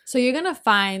shit. So you're gonna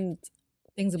find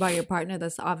things about your partner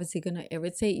that's obviously gonna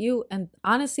irritate you, and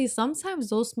honestly, sometimes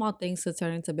those small things could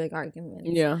turn into big arguments.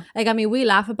 Yeah, like, I mean, we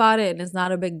laugh about it and it's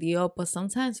not a big deal, but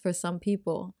sometimes for some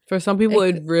people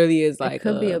it really is. Like, it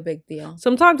could be a big deal.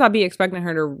 Sometimes I'll be expecting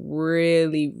her to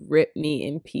really rip me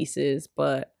in pieces,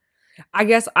 but I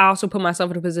guess I also put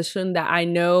myself in a position that I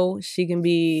know she can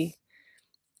be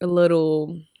a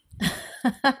little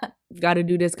gotta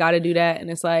do this, gotta do that, and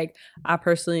it's like, I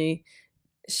personally,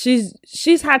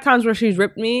 she's had times where she's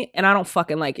ripped me and I don't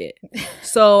fucking like it.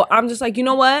 So I'm just like, you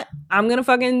know what? I'm gonna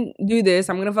fucking do this.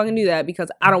 I'm gonna fucking do that because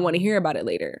I don't want to hear about it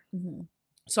later. Mm-hmm.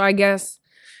 So I guess,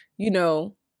 you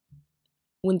know,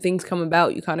 when things come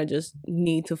about, you kind of just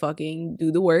need to fucking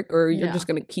do the work or you're just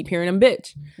gonna keep hearing them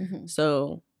bitch. Mm-hmm.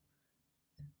 So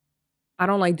I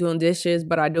don't like doing dishes,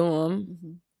 but I do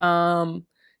them. Mm-hmm.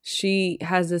 She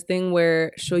has this thing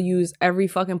where she'll use every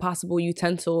fucking possible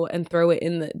utensil and throw it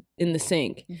in the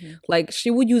sink. Mm-hmm. Like,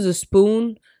 she would use a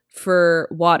spoon for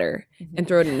water and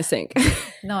throw it in the sink.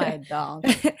 No, I don't.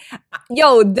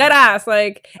 Yo, dead ass.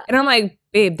 Like, and I'm like,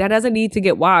 babe, that doesn't need to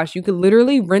get washed. You could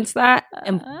literally rinse that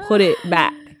and put it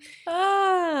back.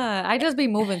 I just be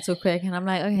moving too quick, and I'm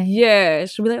like, okay. Yeah,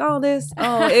 she'll be like,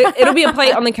 it'll be a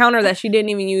plate on the counter that she didn't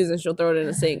even use, and she'll throw it in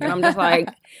the sink. And I'm just like,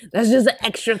 that's just an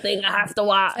extra thing I have to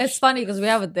wash. It's funny because we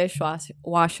have a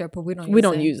dishwasher, but we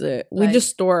don't use it. Like, we just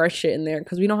store our shit in there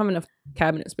because we don't have enough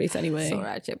cabinet space anyway. So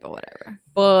ratchet, but whatever.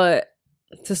 But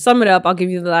to sum it up, I'll give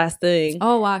you the last thing.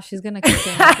 Oh wow, she's gonna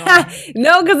continue going.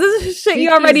 No, because this is shit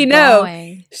you already know.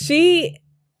 She,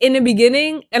 in the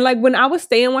beginning, and like when I was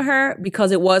staying with her,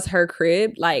 because it was her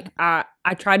crib, like I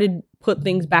tried to put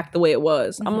things back the way it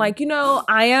was. Mm-hmm. I'm like, you know,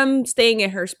 I am staying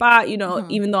in her spot, you know,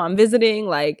 even though I'm visiting,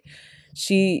 like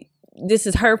this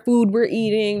is her food we're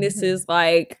eating. This is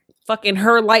like fucking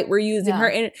her light we're using, her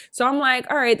in it. So I'm like,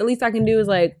 all right, the least I can do is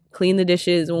like clean the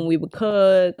dishes when we would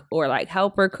cook or like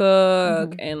help her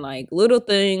cook and like little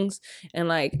things. And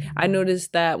like, I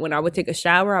noticed that when I would take a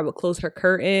shower, I would close her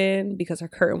curtain because her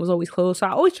curtain was always closed. So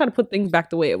I always try to put things back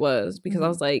the way it was because I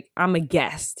was like, I'm a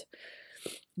guest.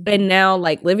 And now,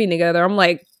 like, living together, I'm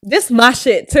like, this is my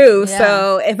shit too. Yeah.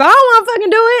 So if I don't want to fucking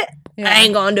do it, I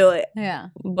ain't gonna do it. Yeah.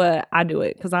 But I do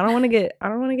it because I don't want to get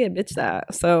bitched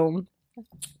at. So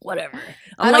whatever.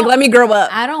 I'm I like, let me grow up.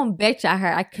 I don't bitch at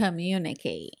her. I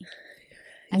communicate.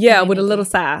 With a little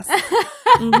sass.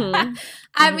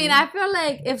 I mean, I feel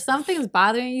like if something's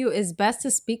bothering you, it's best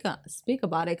to speak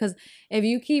about it. Because if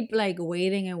you keep like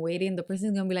waiting and waiting, the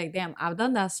person's gonna be like, "Damn, I've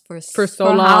done that for so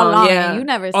long. How long? Yeah. And you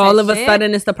never said all of shit. A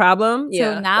sudden it's the problem.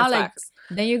 So now, like, facts.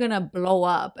 Then you're gonna blow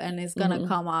up, and it's gonna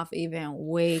come off even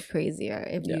way crazier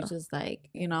if you just like,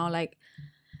 you know, like.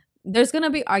 There's gonna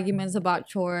be arguments about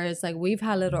chores. Like we've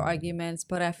had little arguments,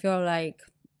 but I feel like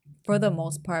for the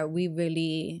most part, we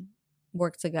really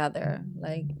work together,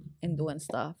 like in doing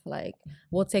stuff. Like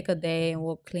we'll take a day and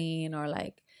we'll clean, or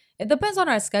like it depends on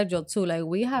our schedule too. Like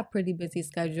we have pretty busy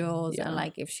schedules, and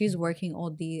like if she's working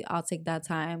OD, I'll take that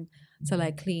time to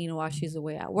like clean while she's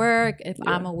away at work. If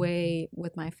I'm away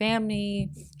with my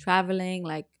family traveling,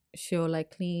 like she'll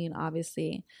like clean,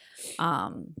 obviously.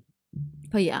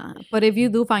 But yeah, but if you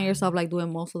do find yourself like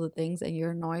doing most of the things and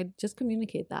you're annoyed, just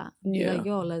communicate that. Be like,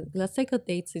 yo, let's take a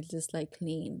date to just like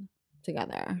clean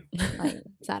together, like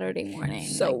Saturday morning.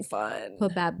 So like, fun.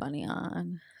 Put Bad Bunny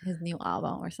on his new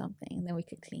album or something, then we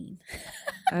could clean.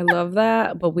 I love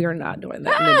that, but we are not doing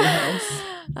that in the new house.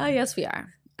 Yes, we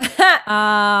are.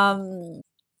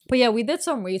 But yeah, we did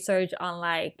some research on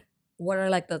like what are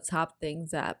like the top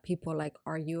things that people like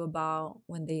argue about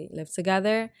when they live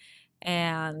together.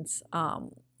 And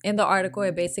in the article,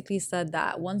 it basically said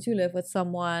that once you live with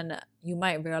someone, you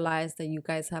might realize that you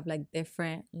guys have like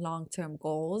different long-term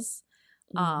goals.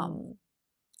 And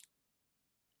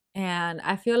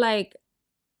I feel like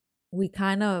we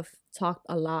kind of talked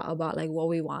a lot about like what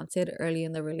we wanted early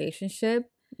in the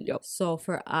relationship. So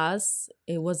for us,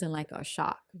 it wasn't like a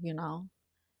shock, you know?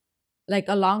 Like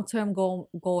a long-term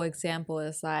goal example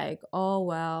is like, oh,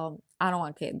 well, I don't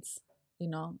want kids. You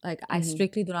know, like I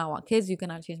strictly do not want kids. You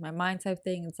cannot change my mind type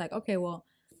thing. It's like, okay, well,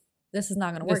 this is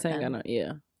not going to work then.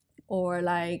 Or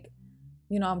like,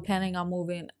 you know, I'm planning on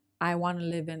moving. I want to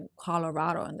live in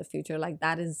Colorado in the future. Like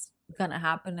that is going to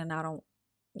happen. And I don't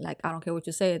care what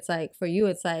you say. It's like, for you,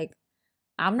 it's like,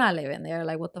 I'm not living there.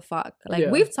 Like, what the fuck?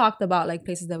 Like we've talked about like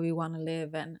places that we want to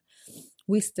live, and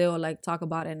we still like talk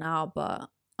about it now, but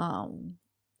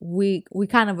we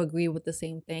kind of agree with the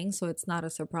same thing. So it's not a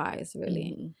surprise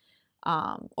really.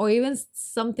 Or even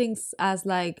some things as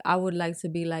like I would like to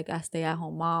be like a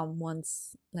stay-at-home mom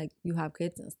once like you have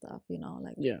kids and stuff, you know,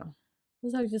 like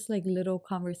those are just like little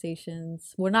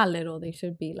conversations. Well, not little, they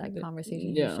should be like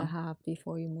conversations you should have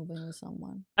before you move in with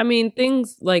someone. I mean,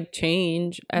 things like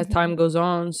change as time goes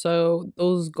on, so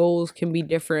those goals can be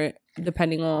different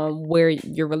depending on where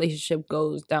your relationship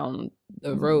goes down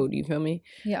the road, you feel me?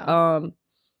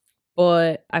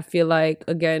 But I feel like,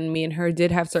 again, me and her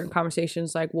did have certain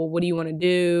conversations like, well, what do you want to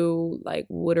do? Like,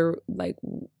 what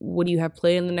do you have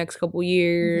planned in the next couple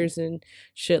years and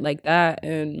shit like that?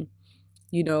 And,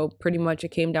 you know, pretty much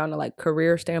it came down to like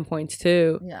career standpoints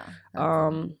too.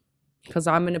 Because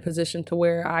I'm in a position to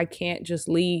where I can't just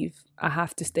leave. I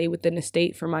have to stay within the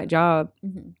state for my job.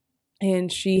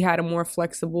 And she had a more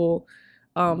flexible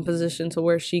position to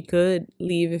where she could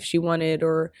leave if she wanted,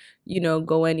 or, you know,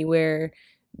 go anywhere,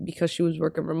 because she was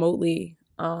working remotely.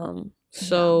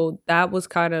 So that was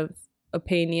kind of a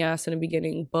pain in the ass in the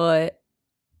beginning, but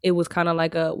it was kind of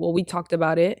like we talked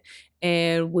about it,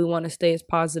 and we want to stay as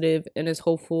positive and as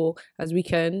hopeful as we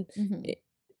can,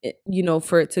 you know,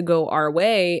 for it to go our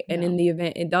way. And in the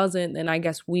event it doesn't, then I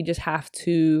guess we just have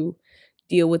to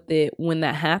deal with it when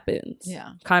that happens.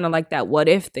 Kind of like that what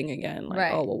if thing again.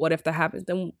 Like, oh, well, what if that happens?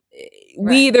 Then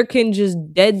we either can just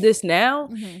dead this now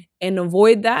and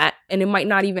avoid that, and it might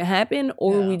not even happen,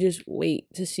 or we just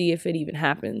wait to see if it even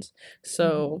happens.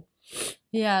 So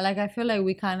like I feel like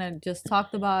we kind of just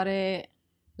talked about it.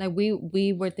 Like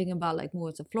we were thinking about like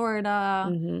moving to Florida.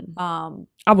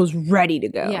 I was ready to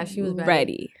go. Yeah, she was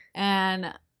ready.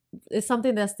 And it's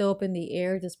something that's still up in the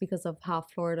air just because of how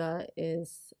Florida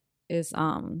is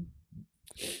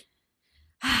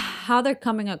how they're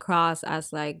coming across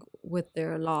as like with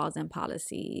their laws and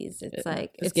policies. It's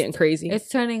like it's getting crazy. It's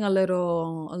turning a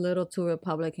little too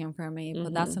Republican for me,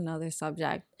 but that's another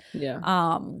subject.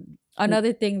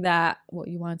 Another thing that what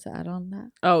you want to add on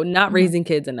that? Oh, not raising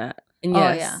kids in that. And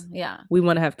yes, we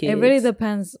want to have kids. It really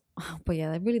depends, but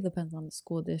it really depends on the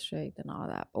school district and all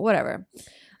that. But whatever.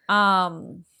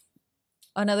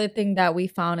 Another thing that we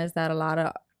found is that a lot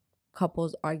of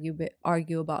couples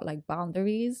argue about like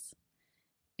boundaries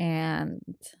and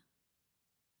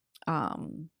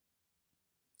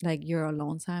like your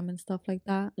alone time and stuff like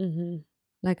that.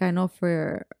 Like I know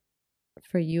for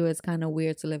for you it's kind of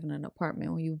weird to live in an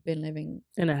apartment when you've been living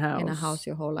in a in a house. house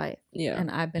your whole life. Yeah.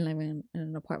 And I've been living in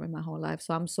an apartment my whole life,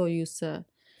 so I'm so used to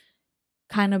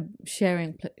kind of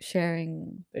sharing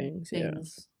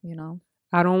Things, you know.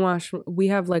 I don't wash. We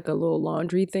have like a little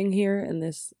laundry thing here in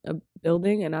this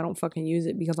building, and I don't fucking use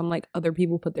it because I'm like, other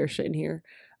people put their shit in here.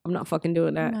 I'm not fucking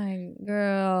doing that. My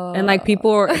girl. And like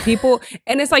people,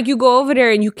 and it's like you go over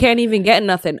there and you can't even get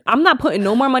nothing. I'm not putting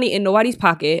no more money in nobody's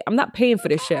pocket. I'm not paying for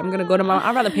this shit. I'm gonna go to my.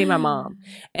 I'd rather pay my mom,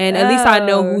 and at least I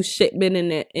know whose shit been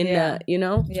in it. You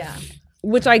know. Yeah.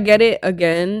 Which I get it.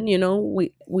 Again, you know,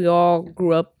 we all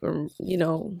grew up, you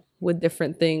know, with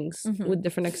different things, with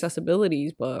different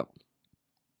accessibilities, but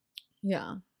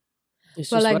yeah. It's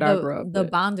but just like what I grew up the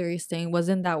with. boundaries thing,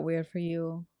 wasn't that weird for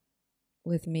you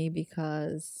with me?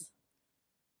 Because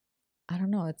I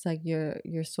don't know, it's like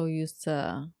you're so used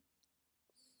to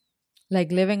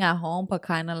like living at home but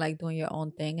kind of like doing your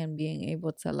own thing and being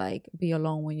able to like be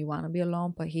alone when you want to be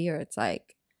alone. But here it's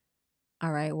like,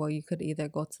 all right, well, you could either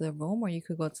go to the room or you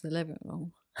could go to the living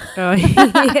room. Oh,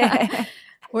 yeah.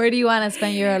 Where do you want to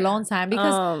spend your alone time?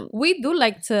 Because we do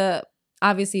like to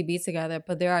obviously be together,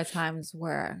 but there are times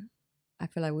where I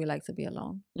feel like we like to be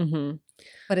alone. Mm-hmm.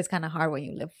 But it's kind of hard when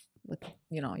you live with,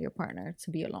 you know, your partner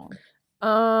to be alone.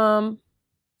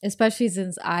 Especially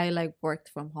since I like worked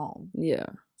from home. Yeah.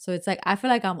 So it's like I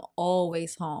feel like I'm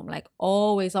always home, like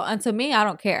always. And to me, I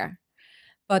don't care.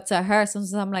 But to her,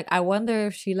 sometimes I'm like, I wonder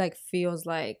if she like feels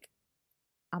like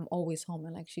I'm always home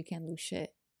and like she can't do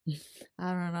shit.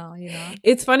 I don't know, you know?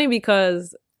 It's funny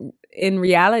because in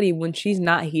reality, when she's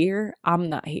not here, I'm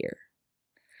not here.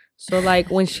 So like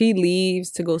when she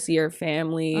leaves to go see her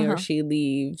family or she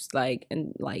leaves like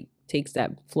and like takes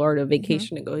that Florida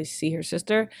vacation to go see her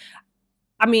sister,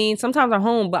 I mean, sometimes I'm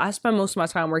home, but I spend most of my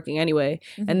time working anyway.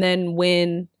 And then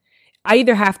when I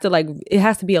either have to like, it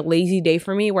has to be a lazy day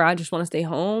for me where I just want to stay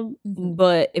home.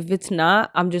 But if it's not,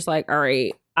 I'm just like, all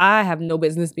right, I have no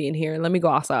business being here. Let me go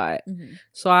outside.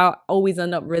 So I always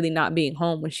end up really not being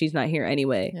home when she's not here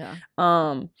anyway. Yeah.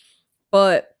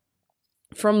 But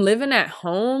from living at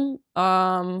home,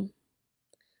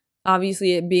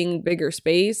 obviously it being bigger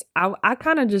space, I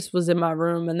kind of just was in my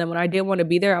room. And then when I didn't want to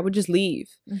be there, I would just leave.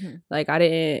 Like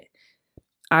I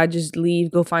just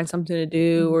leave, go find something to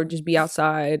do or just be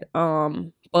outside.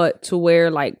 But to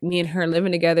where like me and her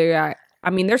living together, I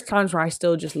mean, there's times where I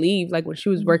still just leave. Like when she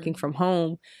was working from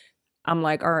home, I'm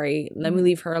like, all right, let me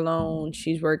leave her alone.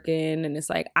 She's working. And it's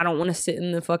like, I don't want to sit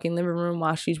in the fucking living room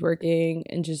while she's working.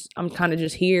 And just, I'm kind of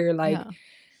just here. Like,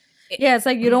 yeah, it's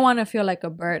like you don't want to feel like a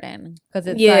burden. Because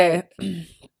it's like,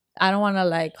 I don't want to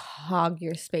like hog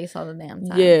your space all the damn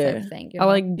time. Type thing, you know? I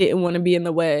like didn't want to be in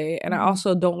the way, and I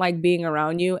also don't like being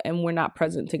around you and we're not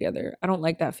present together. I don't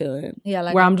like that feeling. Yeah,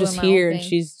 like where I'm just here and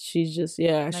she's just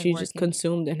like she's just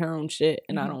consumed in her own shit,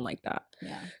 and I don't like that.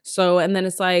 Yeah. So and then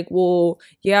it's like, well,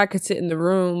 yeah, I could sit in the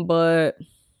room, but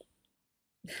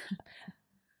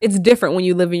it's different when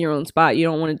you live in your own spot. You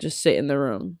don't want to just sit in the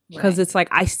room because it's like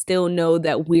I still know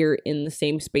that we're in the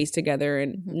same space together,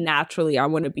 and naturally I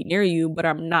want to be near you, but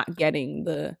I'm not getting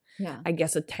the, I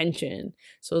guess, attention.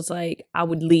 So it's like I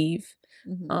would leave,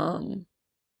 and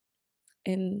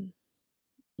I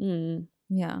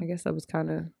guess that was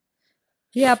kind of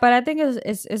but I think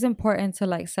it's important to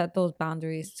like set those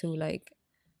boundaries to like,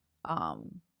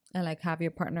 and like have your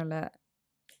partner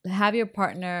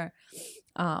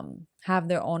have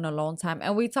their own alone time.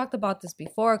 And we talked about this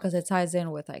before because it ties in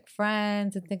with like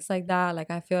friends and things like that. Like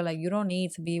I feel like you don't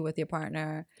need to be with your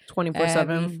partner 24/7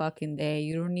 every fucking day.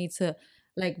 You don't need to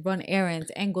like run errands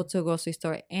and go to a grocery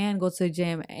store and go to the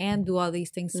gym and do all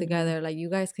these things together. Like you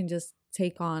guys can just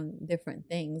take on different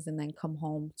things and then come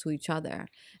home to each other.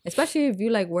 Especially if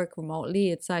you like work remotely,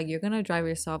 it's like you're gonna drive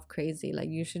yourself crazy. Like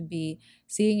you should be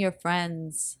seeing your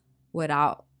friends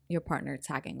without your partner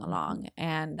tagging along,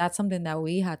 and that's something that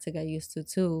we had to get used to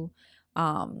too.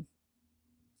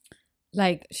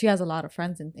 Like she has a lot of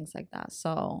friends and things like that,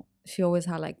 so she always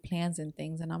had like plans and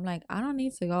things, and I'm like, I don't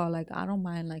need to go. Like I don't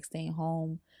mind like staying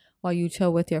home while you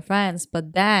chill with your friends.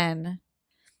 But then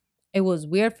it was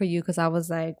weird for you because I was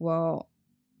like, well,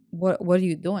 what are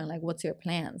you doing? Like what's your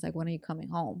plans? Like when are you coming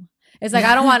home? It's like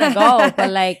I don't want to go,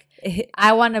 but like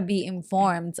I want to be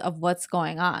informed of what's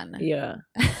going on. Yeah.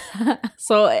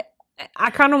 So I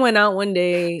kind of went out one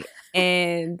day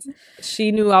and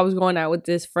she knew I was going out with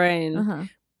this friend,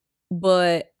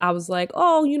 but I was like,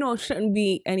 oh, you know, it shouldn't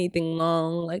be anything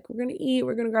long. Like we're going to eat,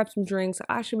 we're going to grab some drinks.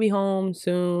 I should be home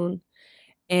soon.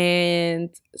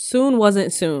 And soon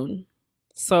wasn't soon.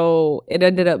 So it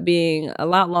ended up being a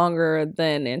lot longer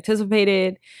than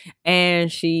anticipated,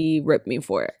 and she ripped me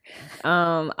for it.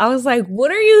 I was like,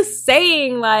 what are you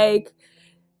saying? Like,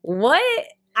 what?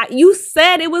 You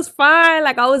said it was fine.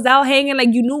 Like I was out hanging. Like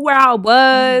you knew where I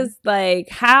was. Like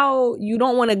how you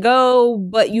don't want to go,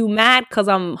 but you mad because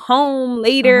I'm home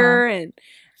later. And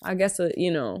I guess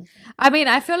you know. I mean,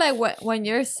 I feel like when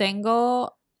you're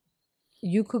single,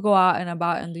 you could go out and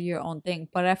about and do your own thing.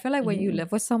 But I feel like when you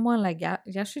live with someone, like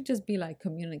y'all should just be like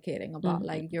communicating about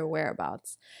like your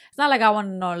whereabouts. It's not like I want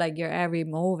to know like your every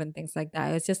move and things like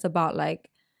that. It's just about like,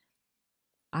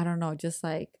 I don't know, just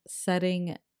like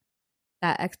setting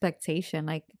that expectation.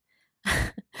 Like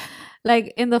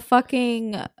like in the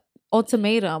fucking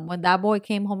ultimatum, when that boy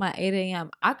came home at 8 a.m.,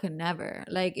 I could never.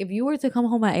 Like if you were to come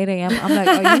home at 8 a.m., I'm like,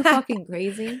 are you fucking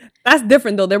crazy? That's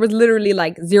different though. There was literally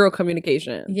like zero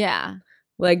communication. Yeah.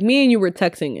 Like me and you were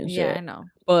texting and shit. Yeah, I know.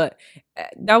 But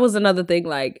that was another thing,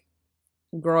 like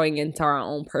growing into our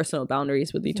own personal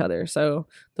boundaries with each other. So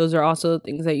those are also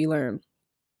things that you learn.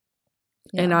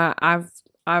 Yeah. And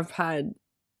I've had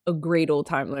a great old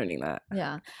time learning that.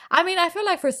 Yeah. I mean, I feel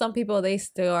like for some people they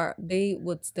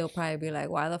would still probably be like,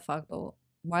 why the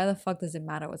fuck does it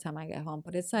matter what time I get home?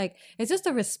 But it's like, it's just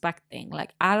a respect thing.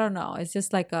 Like, I don't know. It's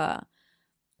just like a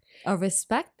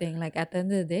respect thing. Like at the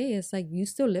end of the day, it's like you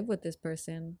still live with this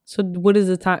person. So what is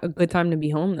a good time to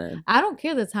be home then? I don't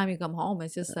care the time you come home.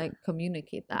 It's just like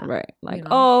communicate that. Right. Like, you know?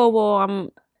 Oh, well,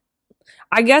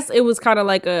 I guess it was kind of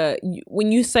like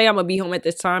when you say I'm gonna be home at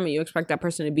this time and you expect that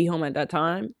person to be home at that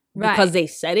time because they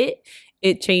said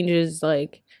it changes.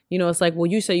 Like, you know, it's like, well,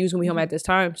 you said you was gonna be home at this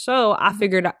time, so I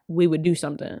figured we would do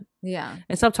something. Yeah.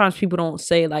 And sometimes people don't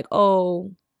say like,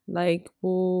 oh, like,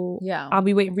 well, yeah, I'll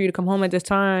be waiting for you to come home at this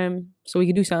time so we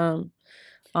can do something.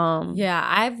 Yeah,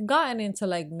 I've gotten into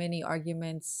like many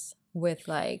arguments with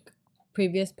like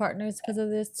previous partners because of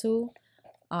this too.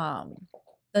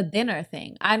 The dinner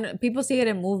thing. People see it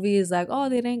in movies like, oh,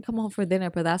 they didn't come home for dinner,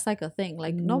 but that's like a thing.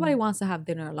 Like nobody wants to have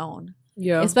dinner alone.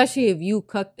 Yeah. Especially if you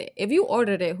cooked it. If you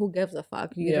ordered it, who gives a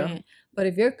fuck? You didn't. But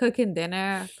if you're cooking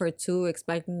dinner for two,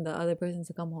 expecting the other person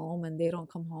to come home and they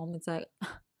don't come home, it's like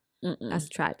that's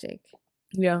tragic.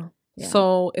 Yeah.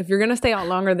 So if you're gonna stay out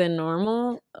longer than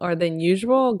normal or than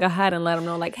usual, go ahead and let them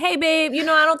know, like, hey babe, you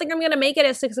know, I don't think I'm gonna make it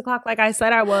at 6 o'clock like I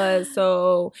said I was.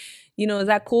 So, you know, is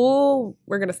that cool?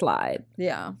 We're gonna slide.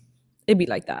 Yeah. It'd be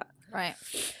like that. Right.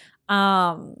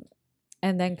 And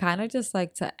then kind of just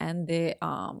like to end it,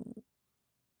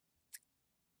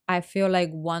 I feel like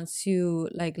once you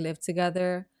like live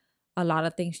together, a lot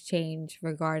of things change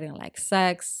regarding like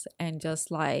sex and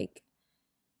just like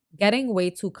getting way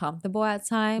too comfortable at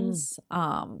times,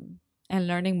 and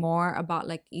learning more about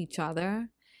like each other.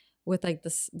 With like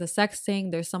the sex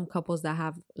thing, there's some couples that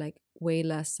have like way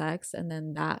less sex and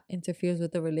then that interferes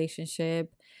with the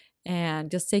relationship,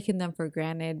 and just taking them for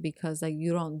granted because like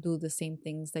you don't do the same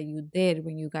things that you did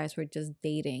when you guys were just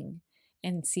dating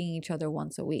and seeing each other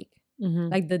once a week.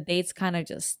 Like the dates kind of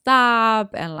just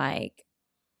stop, and like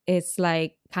it's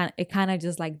like it kind of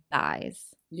just like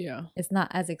dies. Yeah. It's not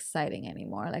as exciting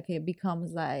anymore. Like it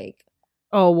becomes like,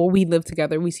 oh, well, we live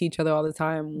together. We see each other all the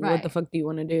time. Right. What the fuck do you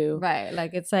want to do? Right.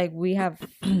 Like it's like we have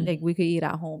like we could eat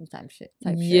at home type shit.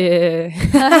 Yeah.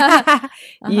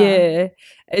 Yeah.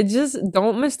 It just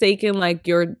don't mistaken like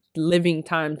your living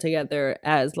time together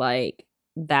as like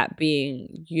that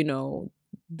being, you know,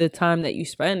 the time that you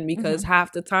spend, because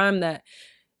half the time that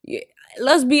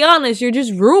let's be honest, you're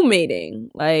just roommating.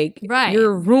 Like, right,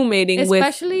 you're roommating,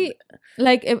 especially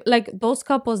like if like those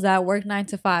couples that work 9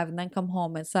 to 5 and then come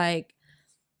home. It's like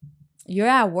you're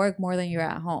at work more than you're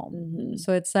at home.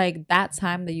 So it's like that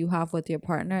time that you have with your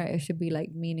partner, it should be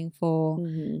like meaningful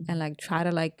and like try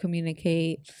to like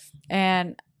communicate,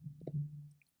 and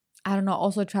I don't know,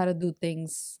 also try to do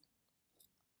things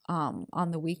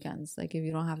on the weekends. Like if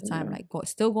you don't have time, like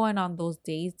still going on those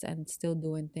dates and still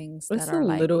doing things that are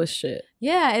like littlest shit.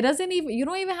 Yeah, it doesn't even, you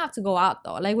don't even have to go out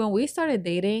though. Like when we started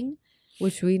dating,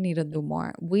 which we need to do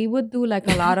more, we would do like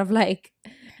a lot of like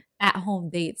at home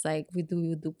dates. Like we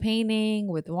would do painting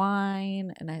with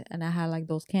wine, and I had like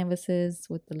those canvases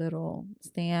with the little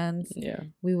stands. Yeah,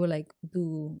 we would like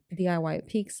do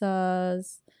DIY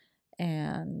pizzas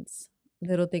and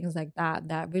little things like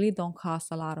that really don't cost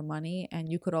a lot of money,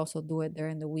 and you could also do it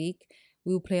during the week.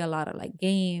 We would play a lot of like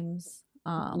games.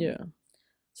 Yeah.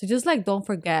 So just like don't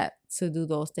forget to do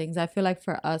those things. I feel like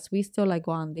for us, we still like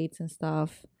go on dates and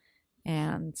stuff,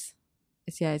 and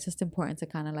it's just important to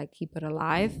kind of like keep it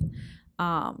alive.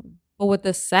 But with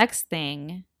the sex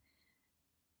thing,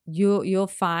 you'll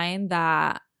find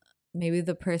that maybe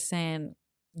the person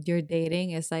you're dating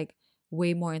is like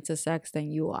way more into sex than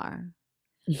you are.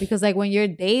 Because like when you're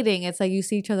dating, it's like you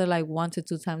see each other like 1 to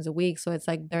 2 times a week. So it's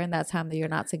like during that time that you're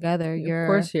not together, Of you're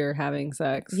course you're having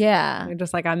sex. yeah, You're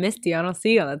just like, I missed you. I don't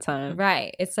see you all the time.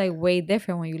 right. It's like way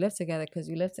different when you live together because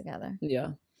you live together,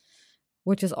 Yeah.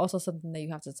 which is also something that you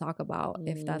have to talk about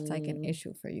if that's like an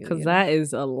issue for you. Because You know? that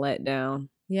is a letdown.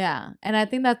 Yeah, and I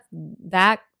think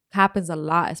that happens a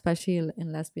lot, especially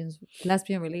in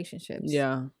lesbian relationships.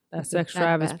 Yeah. That With sex that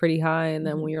drive is bad. pretty high. And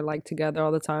then Mhm. when you're like together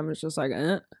all the time, it's just like,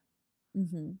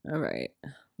 Mm-hmm. all right.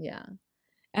 Yeah,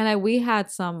 and like we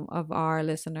had some of our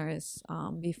listeners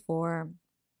before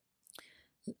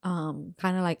kind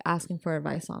of like asking for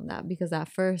advice on that because at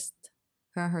first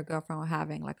her and her girlfriend were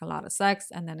having like a lot of sex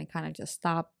and then it kind of just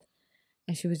stopped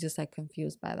and she was just like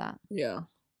confused by that. Yeah.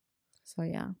 So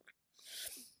yeah.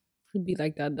 It'd be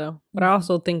like that though. But I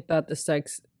also think that the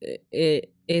sex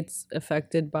it's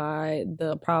affected by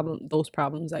those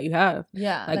problems that you have.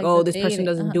 Yeah, Like, like oh, the this person dating.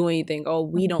 doesn't do anything. Oh,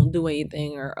 we don't do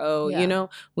anything. Or oh, Yeah.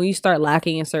 when you start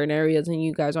lacking in certain areas and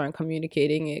you guys aren't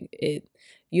communicating, it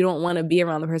you don't want to be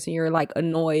around the person. You're like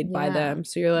annoyed by them.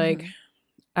 So you're like,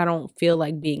 I don't feel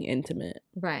like being intimate.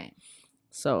 Right.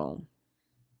 So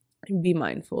be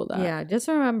mindful of that. Yeah, just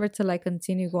remember to like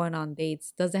continue going on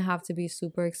dates. Doesn't have to be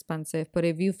super expensive, but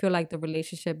if you feel like the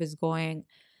relationship is going,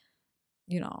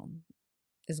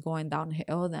 is going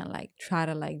downhill, then like try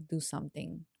to like do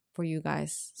something for you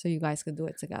guys so you guys could do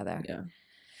it together. Yeah.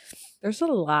 There's a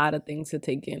lot of things to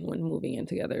take in when moving in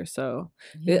together. So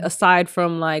Yeah. aside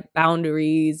from like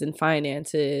boundaries and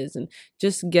finances and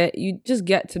just get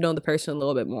to know the person a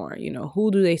little bit more.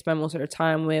 Who do they spend most of their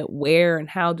time with? Where and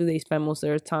how do they spend most of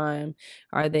their time?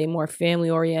 Are they more family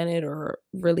oriented or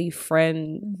really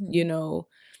friend,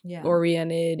 Yeah.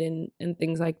 oriented and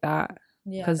things like that?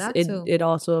 Yeah, Because that too. it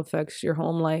also affects your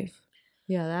home life.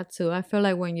 Yeah, that too. I feel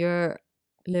like when you're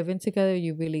living together,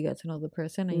 you really get to know the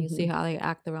person and you see how they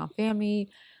act around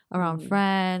family, around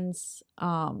friends.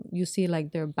 You see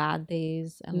like their bad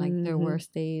days and like their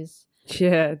worst days.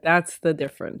 Yeah, that's the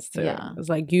difference too. Yeah. It's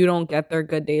like you don't get their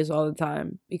good days all the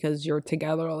time because you're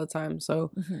together all the time.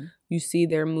 So you see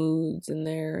their moods and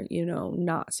their,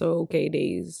 not so okay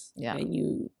days. Yeah. And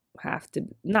you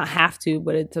not have to,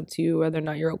 but it's up to you whether or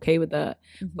not you're okay with that.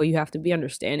 But you have to be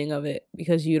understanding of it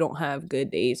because you don't have good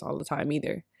days all the time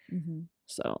either.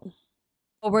 So.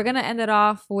 Well, we're gonna end it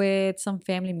off with some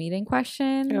family meeting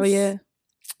questions. Oh yeah.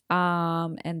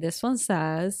 And this one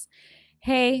says,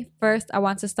 hey, first, I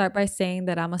want to start by saying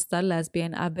that I'm a stud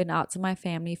lesbian. I've been out to my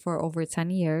family for over 10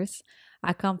 years.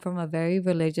 I come from a very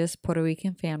religious Puerto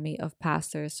Rican family of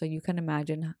pastors, so you can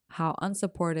imagine how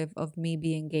unsupportive of me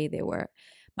being gay they were.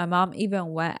 My mom even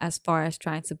went as far as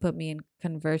trying to put me in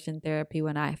conversion therapy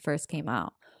when I first came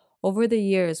out. Over the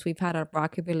years, we've had a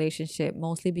rocky relationship,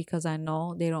 mostly because I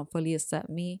know they don't fully accept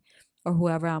me or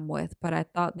whoever I'm with, but I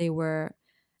thought they were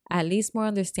at least more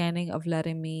understanding of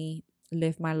letting me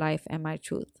live my life and my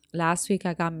truth. Last week,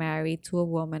 I got married to a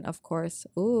woman, of course.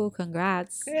 Ooh,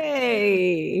 congrats.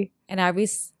 Hey. And I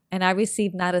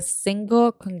received not a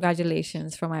single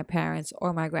congratulations from my parents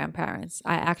or my grandparents.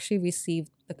 I actually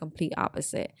received the complete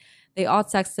opposite. They all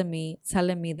texted me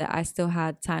telling me that I still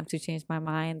had time to change my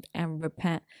mind and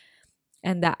repent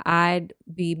and that I'd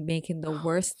be making the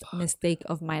worst mistake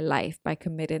of my life by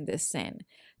committing this sin.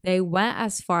 They went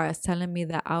as far as telling me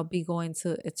that I'll be going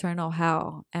to eternal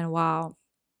hell and will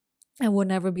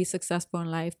never be successful in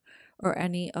life or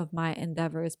any of my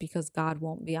endeavors because God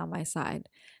won't be on my side.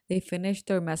 They finished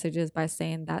their messages by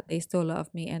saying that they still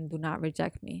love me and do not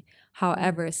reject me.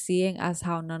 However, seeing as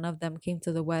how none of them came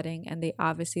to the wedding and they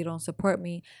obviously don't support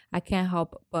me, I can't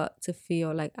help but to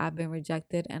feel like I've been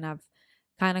rejected, and I've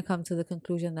kind of come to the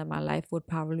conclusion that my life would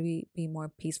probably be more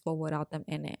peaceful without them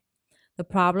in it. The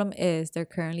problem is they're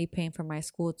currently paying for my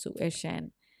school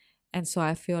tuition, and so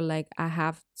I feel like I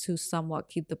have to somewhat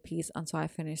keep the peace until I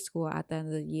finish school at the end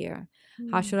of the year.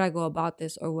 How should I go about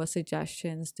this, or what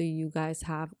suggestions do you guys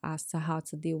have as to how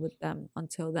to deal with them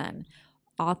until then?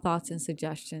 All thoughts and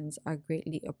suggestions are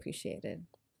greatly appreciated.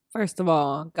 First of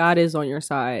all, God is on your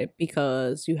side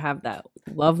because you have that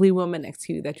lovely woman next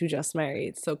to you that you just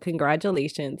married. So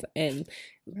congratulations and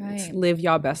live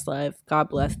your best life. God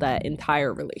bless that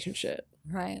entire relationship.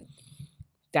 Right.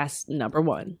 That's number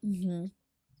one.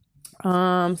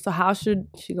 So how should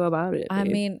she go about it, babe? I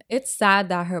mean, it's sad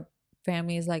that her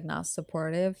family is like not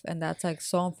supportive, and that's like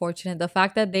so unfortunate. The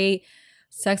fact that they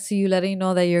text you letting you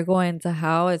know that you're going to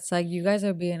hell, it's like you guys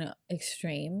are being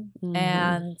extreme,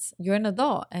 and you're an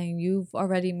adult and you've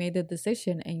already made the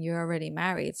decision and you're already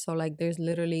married. So like there's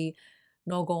literally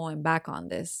no going back on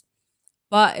this.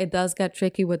 But it does get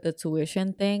tricky with the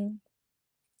tuition thing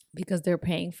because they're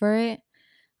paying for it.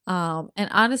 And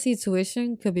honestly,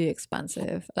 tuition could be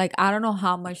expensive. Like, I don't know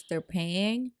how much they're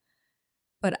paying,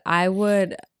 but I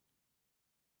would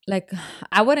like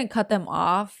I wouldn't cut them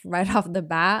off right off the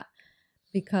bat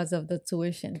because of the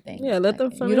tuition thing. Yeah, let Like,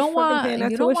 them finish fucking paying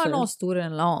that you don't want no tuition.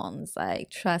 student loans. Like,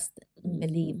 trust and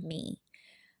believe me.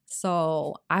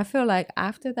 So I feel like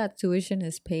after that tuition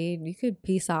is paid, you could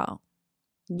peace out.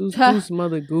 Goose,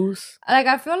 mother goose. Like,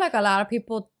 I feel like a lot of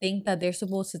people think that they're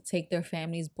supposed to take their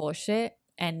family's bullshit,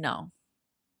 and no,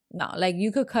 like,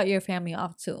 you could cut your family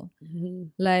off too.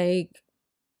 Like,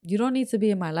 you don't need to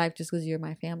be in my life just because you're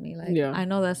my family. Like, I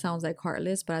know that sounds like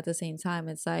heartless, but at the same time,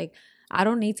 it's like, I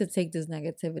don't need to take this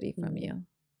negativity from you.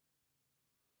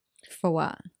 For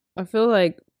what? I feel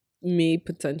like me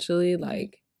potentially,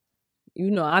 like, you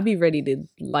know, I'd be ready to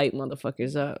light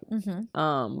motherfuckers up.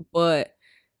 But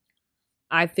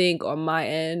I think on my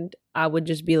end, I would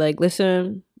just be like,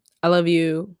 listen, I love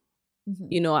you.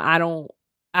 You know, I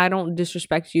don't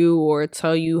disrespect you or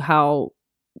tell you how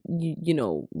you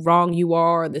know wrong you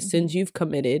are, the sins you've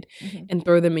committed, and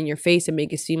throw them in your face and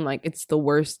make it seem like it's the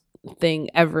worst thing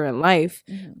ever in life.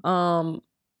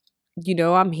 You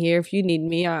know, I'm here if you need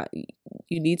me.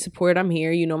 You need support, I'm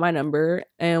here. You know my number,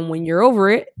 and when you're over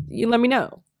it, you let me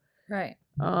know. Right.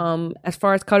 As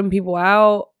far as cutting people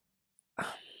out,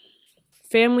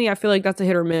 family, I feel like that's a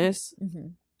hit or miss.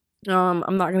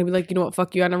 I'm not gonna be like, you know what,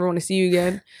 fuck you, I never want to see you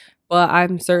again. But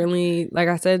I'm certainly, like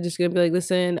I said, just gonna be like,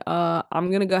 listen,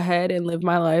 I'm gonna go ahead and live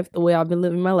my life the way I've been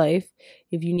living my life.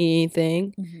 If you need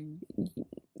anything,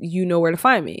 you know where to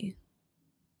find me.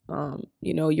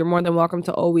 You know, you're more than welcome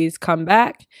to always come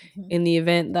back in the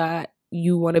event that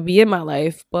you want to be in my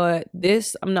life. But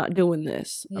this, I'm not doing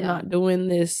this. I'm not doing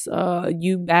this.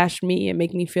 You bash me and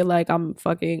make me feel like I'm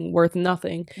fucking worth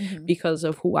nothing because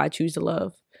of who I choose to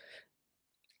love.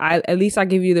 At least I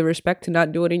give you the respect to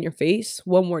not do it in your face.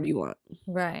 What more do you want?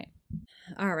 Right.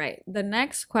 All right. The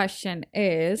next question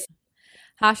is,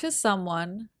 how should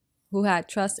someone who had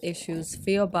trust issues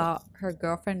feel about her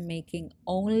girlfriend making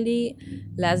only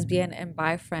lesbian and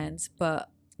bi friends, but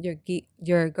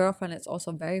your girlfriend is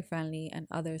also very friendly and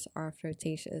others are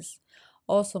flirtatious?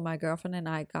 Also, my girlfriend and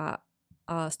I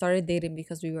started dating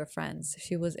because we were friends.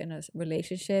 She was in a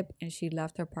relationship and she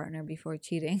left her partner before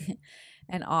cheating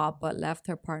and all, but left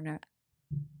her partner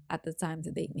at the time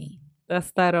to date me.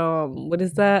 That's that, what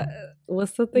is that?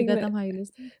 What's the thing? You get them how you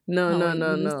lose them? No.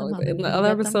 In the other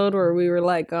episode where we were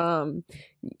like,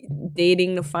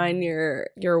 dating to find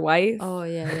your wife. Oh,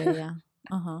 yeah.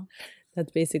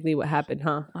 That's basically what happened,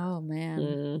 huh? Oh,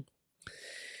 man.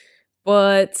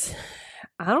 But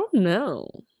I don't know.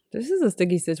 This is a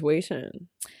sticky situation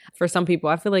for some people.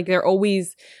 I feel like they're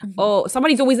always,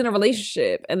 somebody's always in a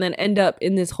relationship and then end up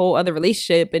in this whole other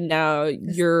relationship, and now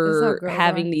you're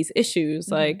having these issues.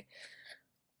 Like,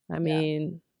 I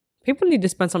mean, people need to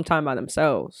spend some time by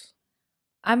themselves.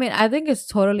 I mean, I think it's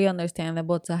totally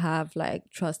understandable to have like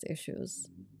trust issues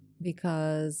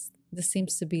because this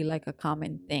seems to be like a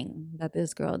common thing that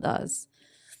this girl does.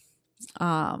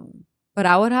 But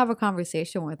I would have a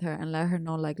conversation with her and let her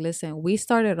know, like, listen, we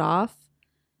started off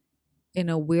in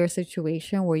a weird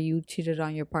situation where you cheated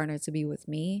on your partner to be with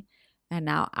me. And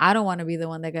now I don't want to be the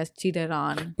one that gets cheated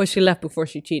on. But she left before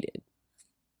she cheated.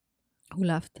 Who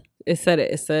left? It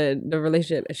said the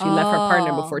relationship. She left her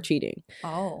partner before cheating.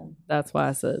 Oh. That's why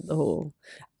I said the whole.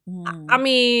 I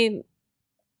mean,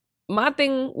 my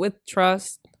thing with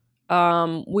trust,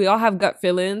 we all have gut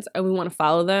feelings and we want to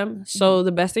follow them. So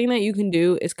the best thing that you can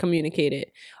do is communicate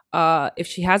it. If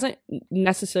she hasn't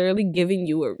necessarily given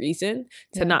you a reason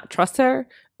to not trust her,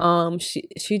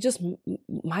 she just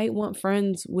might want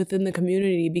friends within the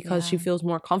community because she feels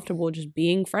more comfortable just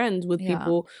being friends with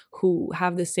people who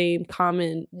have the same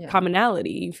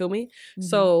commonality. You feel me?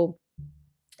 So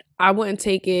I wouldn't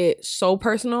take it so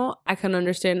personal. I can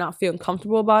understand not feeling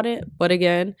comfortable about it, but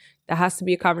again, that has to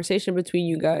be a conversation between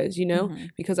you guys, you know,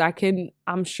 because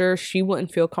I'm sure she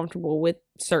wouldn't feel comfortable with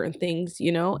certain things,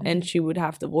 you know, and she would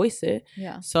have to voice it.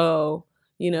 Yeah. So,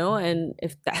 you know, and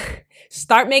if that,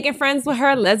 start making friends with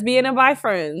her lesbian and bi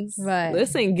friends. Right.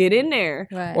 Listen, get in there.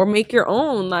 Right. Or make your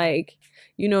own, like,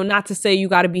 you know, not to say you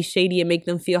got to be shady and make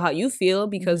them feel how you feel,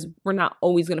 because we're not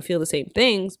always going to feel the same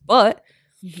things, but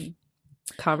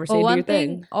conversate, do your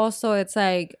thing. Also, it's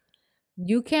like,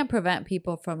 you can't prevent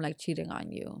people from like cheating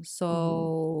on you.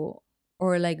 So,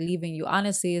 or like leaving you.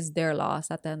 Honestly, it's their loss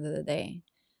at the end of the day.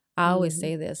 I always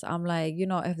say this. I'm like, you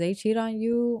know, if they cheat on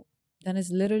you, then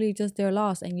it's literally just their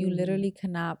loss. And you literally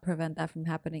cannot prevent that from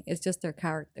happening. It's just their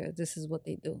character. This is what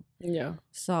they do. Yeah.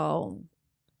 So,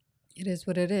 it is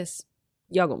what it is.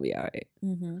 Y'all gonna be all right.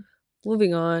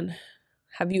 Moving on.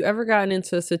 Have you ever gotten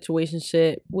into a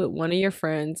situationship with one of your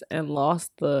friends and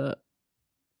lost the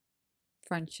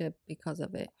friendship because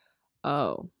of it?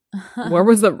 Oh, where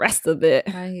was the rest of it?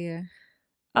 Right here.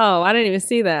 Oh, I didn't even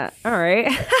see that. All right.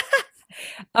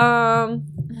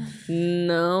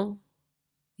 No.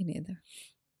 Me neither.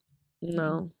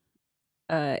 No.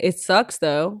 It sucks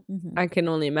though. Mm-hmm. I can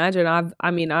only imagine.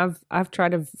 I've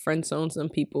tried to friend zone some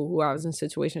people who I was in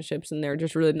situationships and they're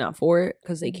just really not for it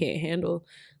because they can't handle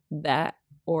that,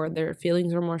 or their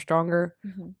feelings are more stronger.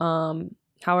 Mm-hmm.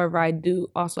 However, I do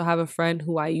also have a friend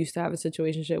who I used to have a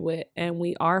situationship with, and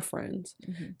we are friends.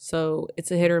 Mm-hmm. So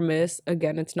it's a hit or miss.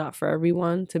 Again, it's not for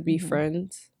everyone to be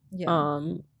friends. Yeah.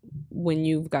 When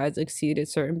you guys exceeded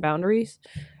certain boundaries,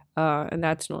 and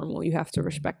that's normal. You have to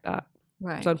respect that.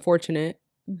 Right. It's unfortunate,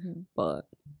 but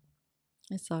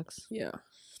it sucks. Yeah.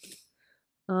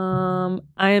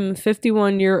 I'm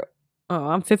 51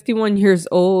 years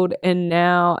old, and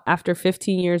now after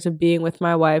 15 years of being with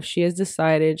my wife, she has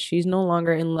decided she's no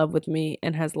longer in love with me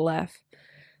and has left.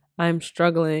 I'm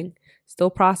struggling, still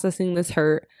processing this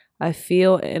hurt I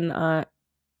feel, and I'm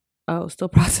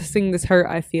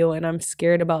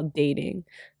scared about dating.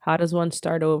 How does one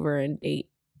start over and date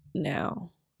now?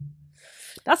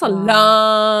 That's a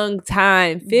long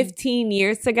time. 15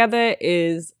 years together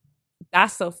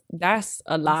that's a lot. That's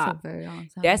a very long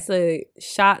time. That's a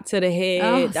shot to the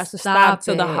head. That's a stab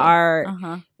to the heart.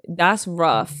 That's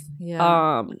rough.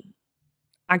 Yeah.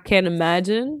 I can't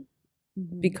imagine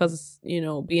because,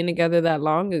 being together that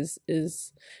long is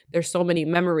there's so many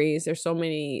memories. There's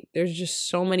just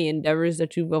so many endeavors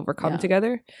that you've overcome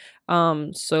together.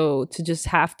 So to just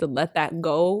have to let that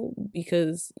go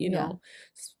because,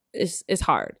 it's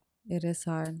hard. It is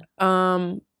hard.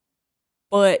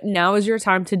 But now is your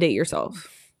time to date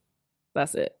yourself.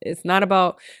 That's it. It's not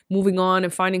about moving on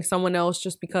and finding someone else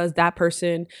just because that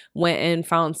person went and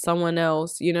found someone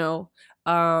else, You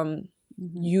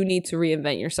need to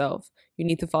reinvent yourself. You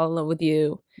need to fall in love with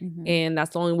you. And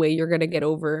that's the only way you're going to get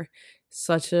over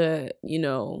such a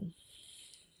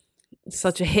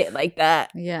hit like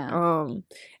that. Yeah.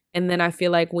 And then I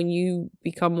feel like when you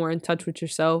become more in touch with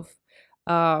yourself,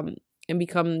 and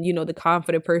become, the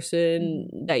confident person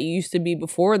that you used to be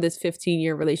before this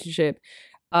 15-year relationship,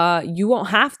 you won't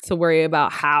have to worry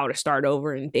about how to start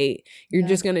over and date. You're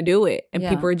just going to do it. And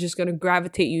people are just going to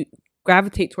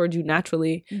gravitate towards you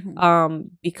naturally,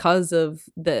 because of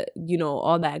the,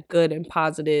 all that good and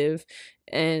positive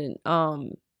and,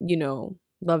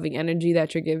 loving energy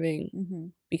that you're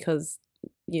giving, because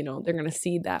they're gonna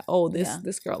see that,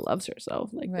 this girl loves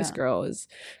herself, like this girl is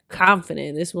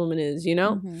confident, this woman is,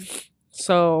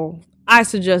 so I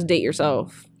suggest date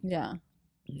yourself. Yeah.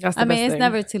 That's the best it's thing.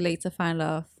 never too late to find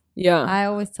love. Yeah. I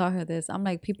always tell her this. I'm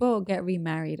like, people get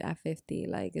remarried at 50.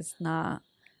 Like, it's not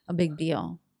a big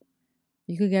deal.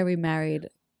 You could get remarried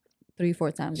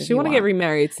 3-4 times. She want to get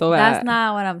remarried so bad. That's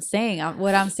not what I'm saying.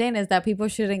 What I'm saying is that people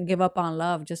shouldn't give up on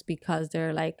love just because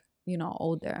they're like,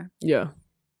 older. Yeah.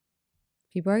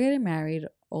 People are getting married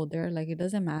older. Like, it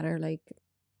doesn't matter. Like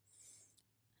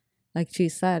she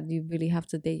said, you really have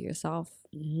to date yourself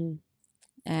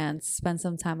and spend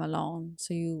some time alone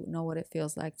so you know what it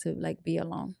feels like to like be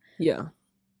alone. Yeah.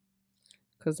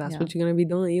 Because that's what you're going to be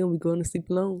doing. You're going to be going to sleep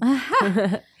alone.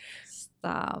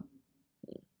 Stop.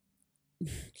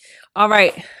 All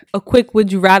right. A quick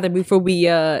would you rather before we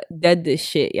dead this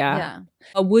shit, yeah.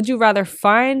 Would you rather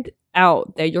find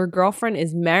out that your girlfriend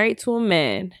is married to a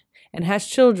man and has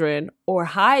children, or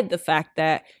hide the fact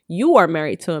that you are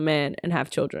married to a man and have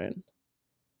children?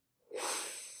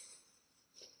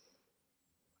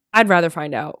 I'd rather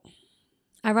find out.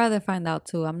 I'd rather find out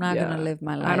too. I'm not gonna live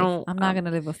my life. I'm not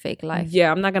gonna live a fake life.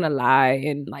 Yeah, I'm not gonna lie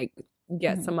and like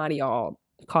get somebody all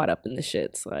caught up in the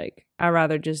shits. Like, I'd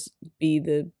rather just be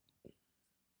the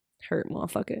hurt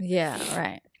motherfucker. Yeah,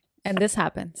 right. And this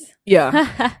happens.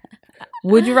 Yeah.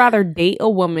 Would you rather date a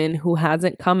woman who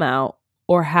hasn't come out,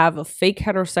 or have a fake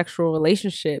heterosexual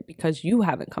relationship because you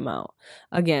haven't come out?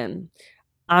 Again,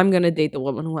 I'm going to date the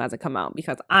woman who hasn't come out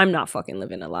because I'm not fucking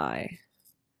living a lie.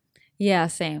 Yeah,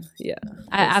 same. Yeah.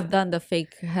 I've done the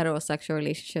fake heterosexual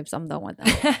relationships. I'm done with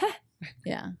that.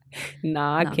 Yeah.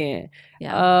 Nah, I can't.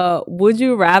 Yeah. Would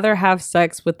you rather have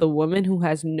sex with a woman who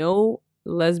has no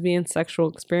lesbian sexual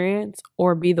experience,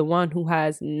 or be the one who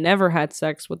has never had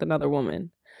sex with another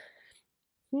woman?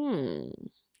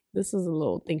 This is a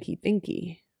little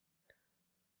thinky.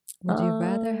 Would you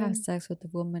rather have sex with a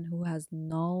woman who has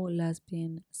no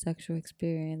lesbian sexual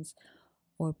experience,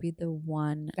 or be the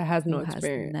one that has no who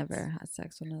experience, has never had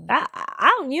sex with another?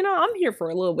 I'm here for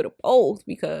a little bit of both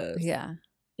because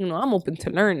I'm open to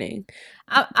learning.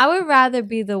 I would rather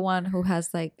be the one who has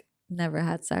like Never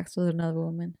had sex with another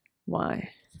woman. Why?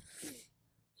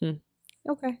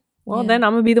 Okay. Well, Yeah. then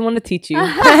I'm gonna be the one to teach you.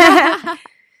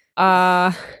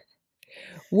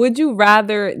 Would you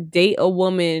rather date a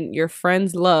woman your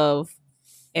friends love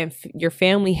and your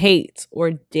family hates,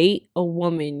 or date a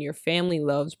woman your family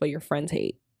loves but your friends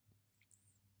hate?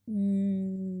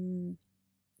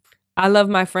 I love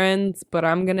my friends, but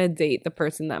I'm gonna date the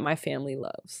person that my family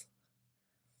loves.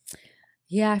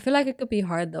 Yeah, I feel like it could be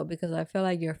hard though, because I feel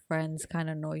like your friends kind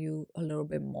of know you a little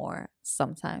bit more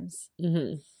sometimes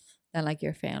than like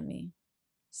your family.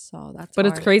 So that's But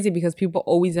hard. it's crazy because people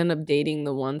always end up dating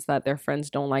the ones that their friends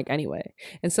don't like anyway.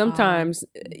 And sometimes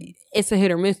it's a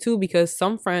hit or miss too, because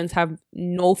some friends have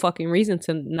no fucking reason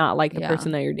to not like the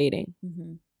person that you're dating.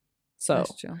 So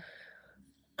that's true.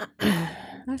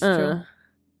 That's true.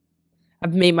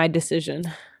 I've made my decision.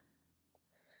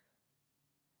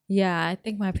 Yeah, I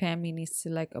think my family needs to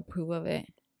like approve of it,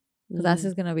 because that's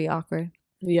just gonna be awkward.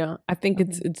 Yeah, I think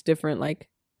it's different. Like,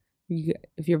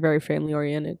 if you're very family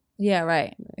oriented. Yeah,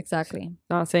 right. Exactly.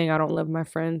 Not saying I don't love my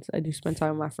friends. I do spend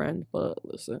time with my friends, but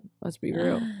listen, let's be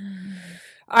real.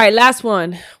 All right, last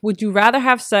one. Would you rather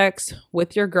have sex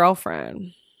with your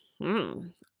girlfriend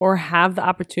or have the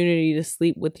opportunity to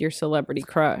sleep with your celebrity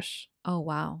crush? Oh,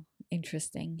 wow.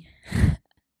 Interesting.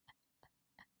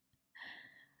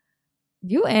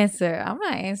 You answer. I'm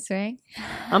not answering.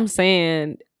 I'm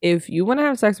saying, if you want to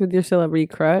have sex with your celebrity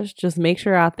crush, just make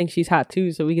sure I think she's hot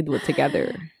too, so we can do it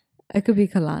together. It could be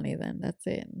Kalani then. That's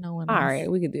it. No one else. All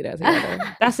right, we could do that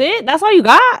together. That's it? That's all you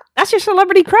got? That's your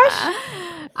celebrity crush?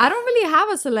 I don't really have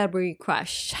a celebrity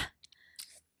crush.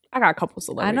 I got a couple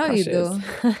celebrity crushes. I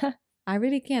know you do. I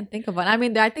really can't think of one. I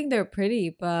mean, I think they're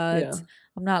pretty, but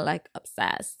I'm not like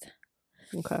obsessed.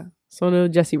 Okay. So no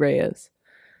Jessie Reyes.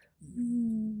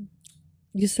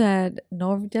 You said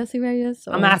no Jessie Reyes?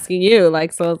 I'm asking you.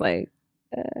 Like, so it's like,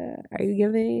 are you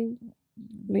giving?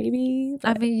 Maybe.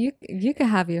 I mean, you can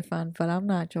have your fun, but I'm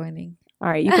not joining. All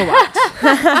right, you can watch.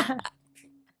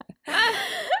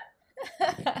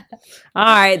 All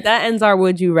right, that ends our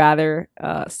Would You Rather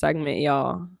segment,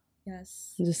 y'all.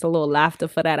 Yes. Just a little laughter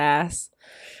for that ass.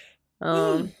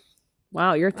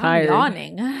 Wow, you're tired. I'm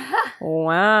yawning.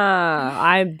 Wow,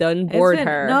 I've done bored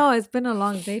her. No, it's been a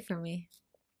long day for me.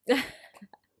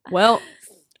 Well,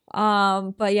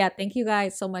 but yeah, thank you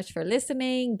guys so much for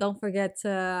listening. Don't forget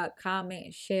to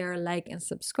comment, share, like, and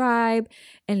subscribe,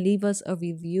 and leave us a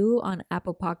review on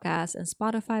Apple Podcasts and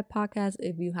Spotify Podcasts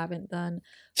if you haven't done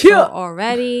so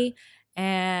already.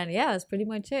 And yeah, that's pretty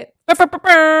much it.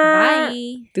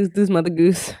 Bye. Deuce, Mother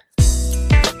Goose.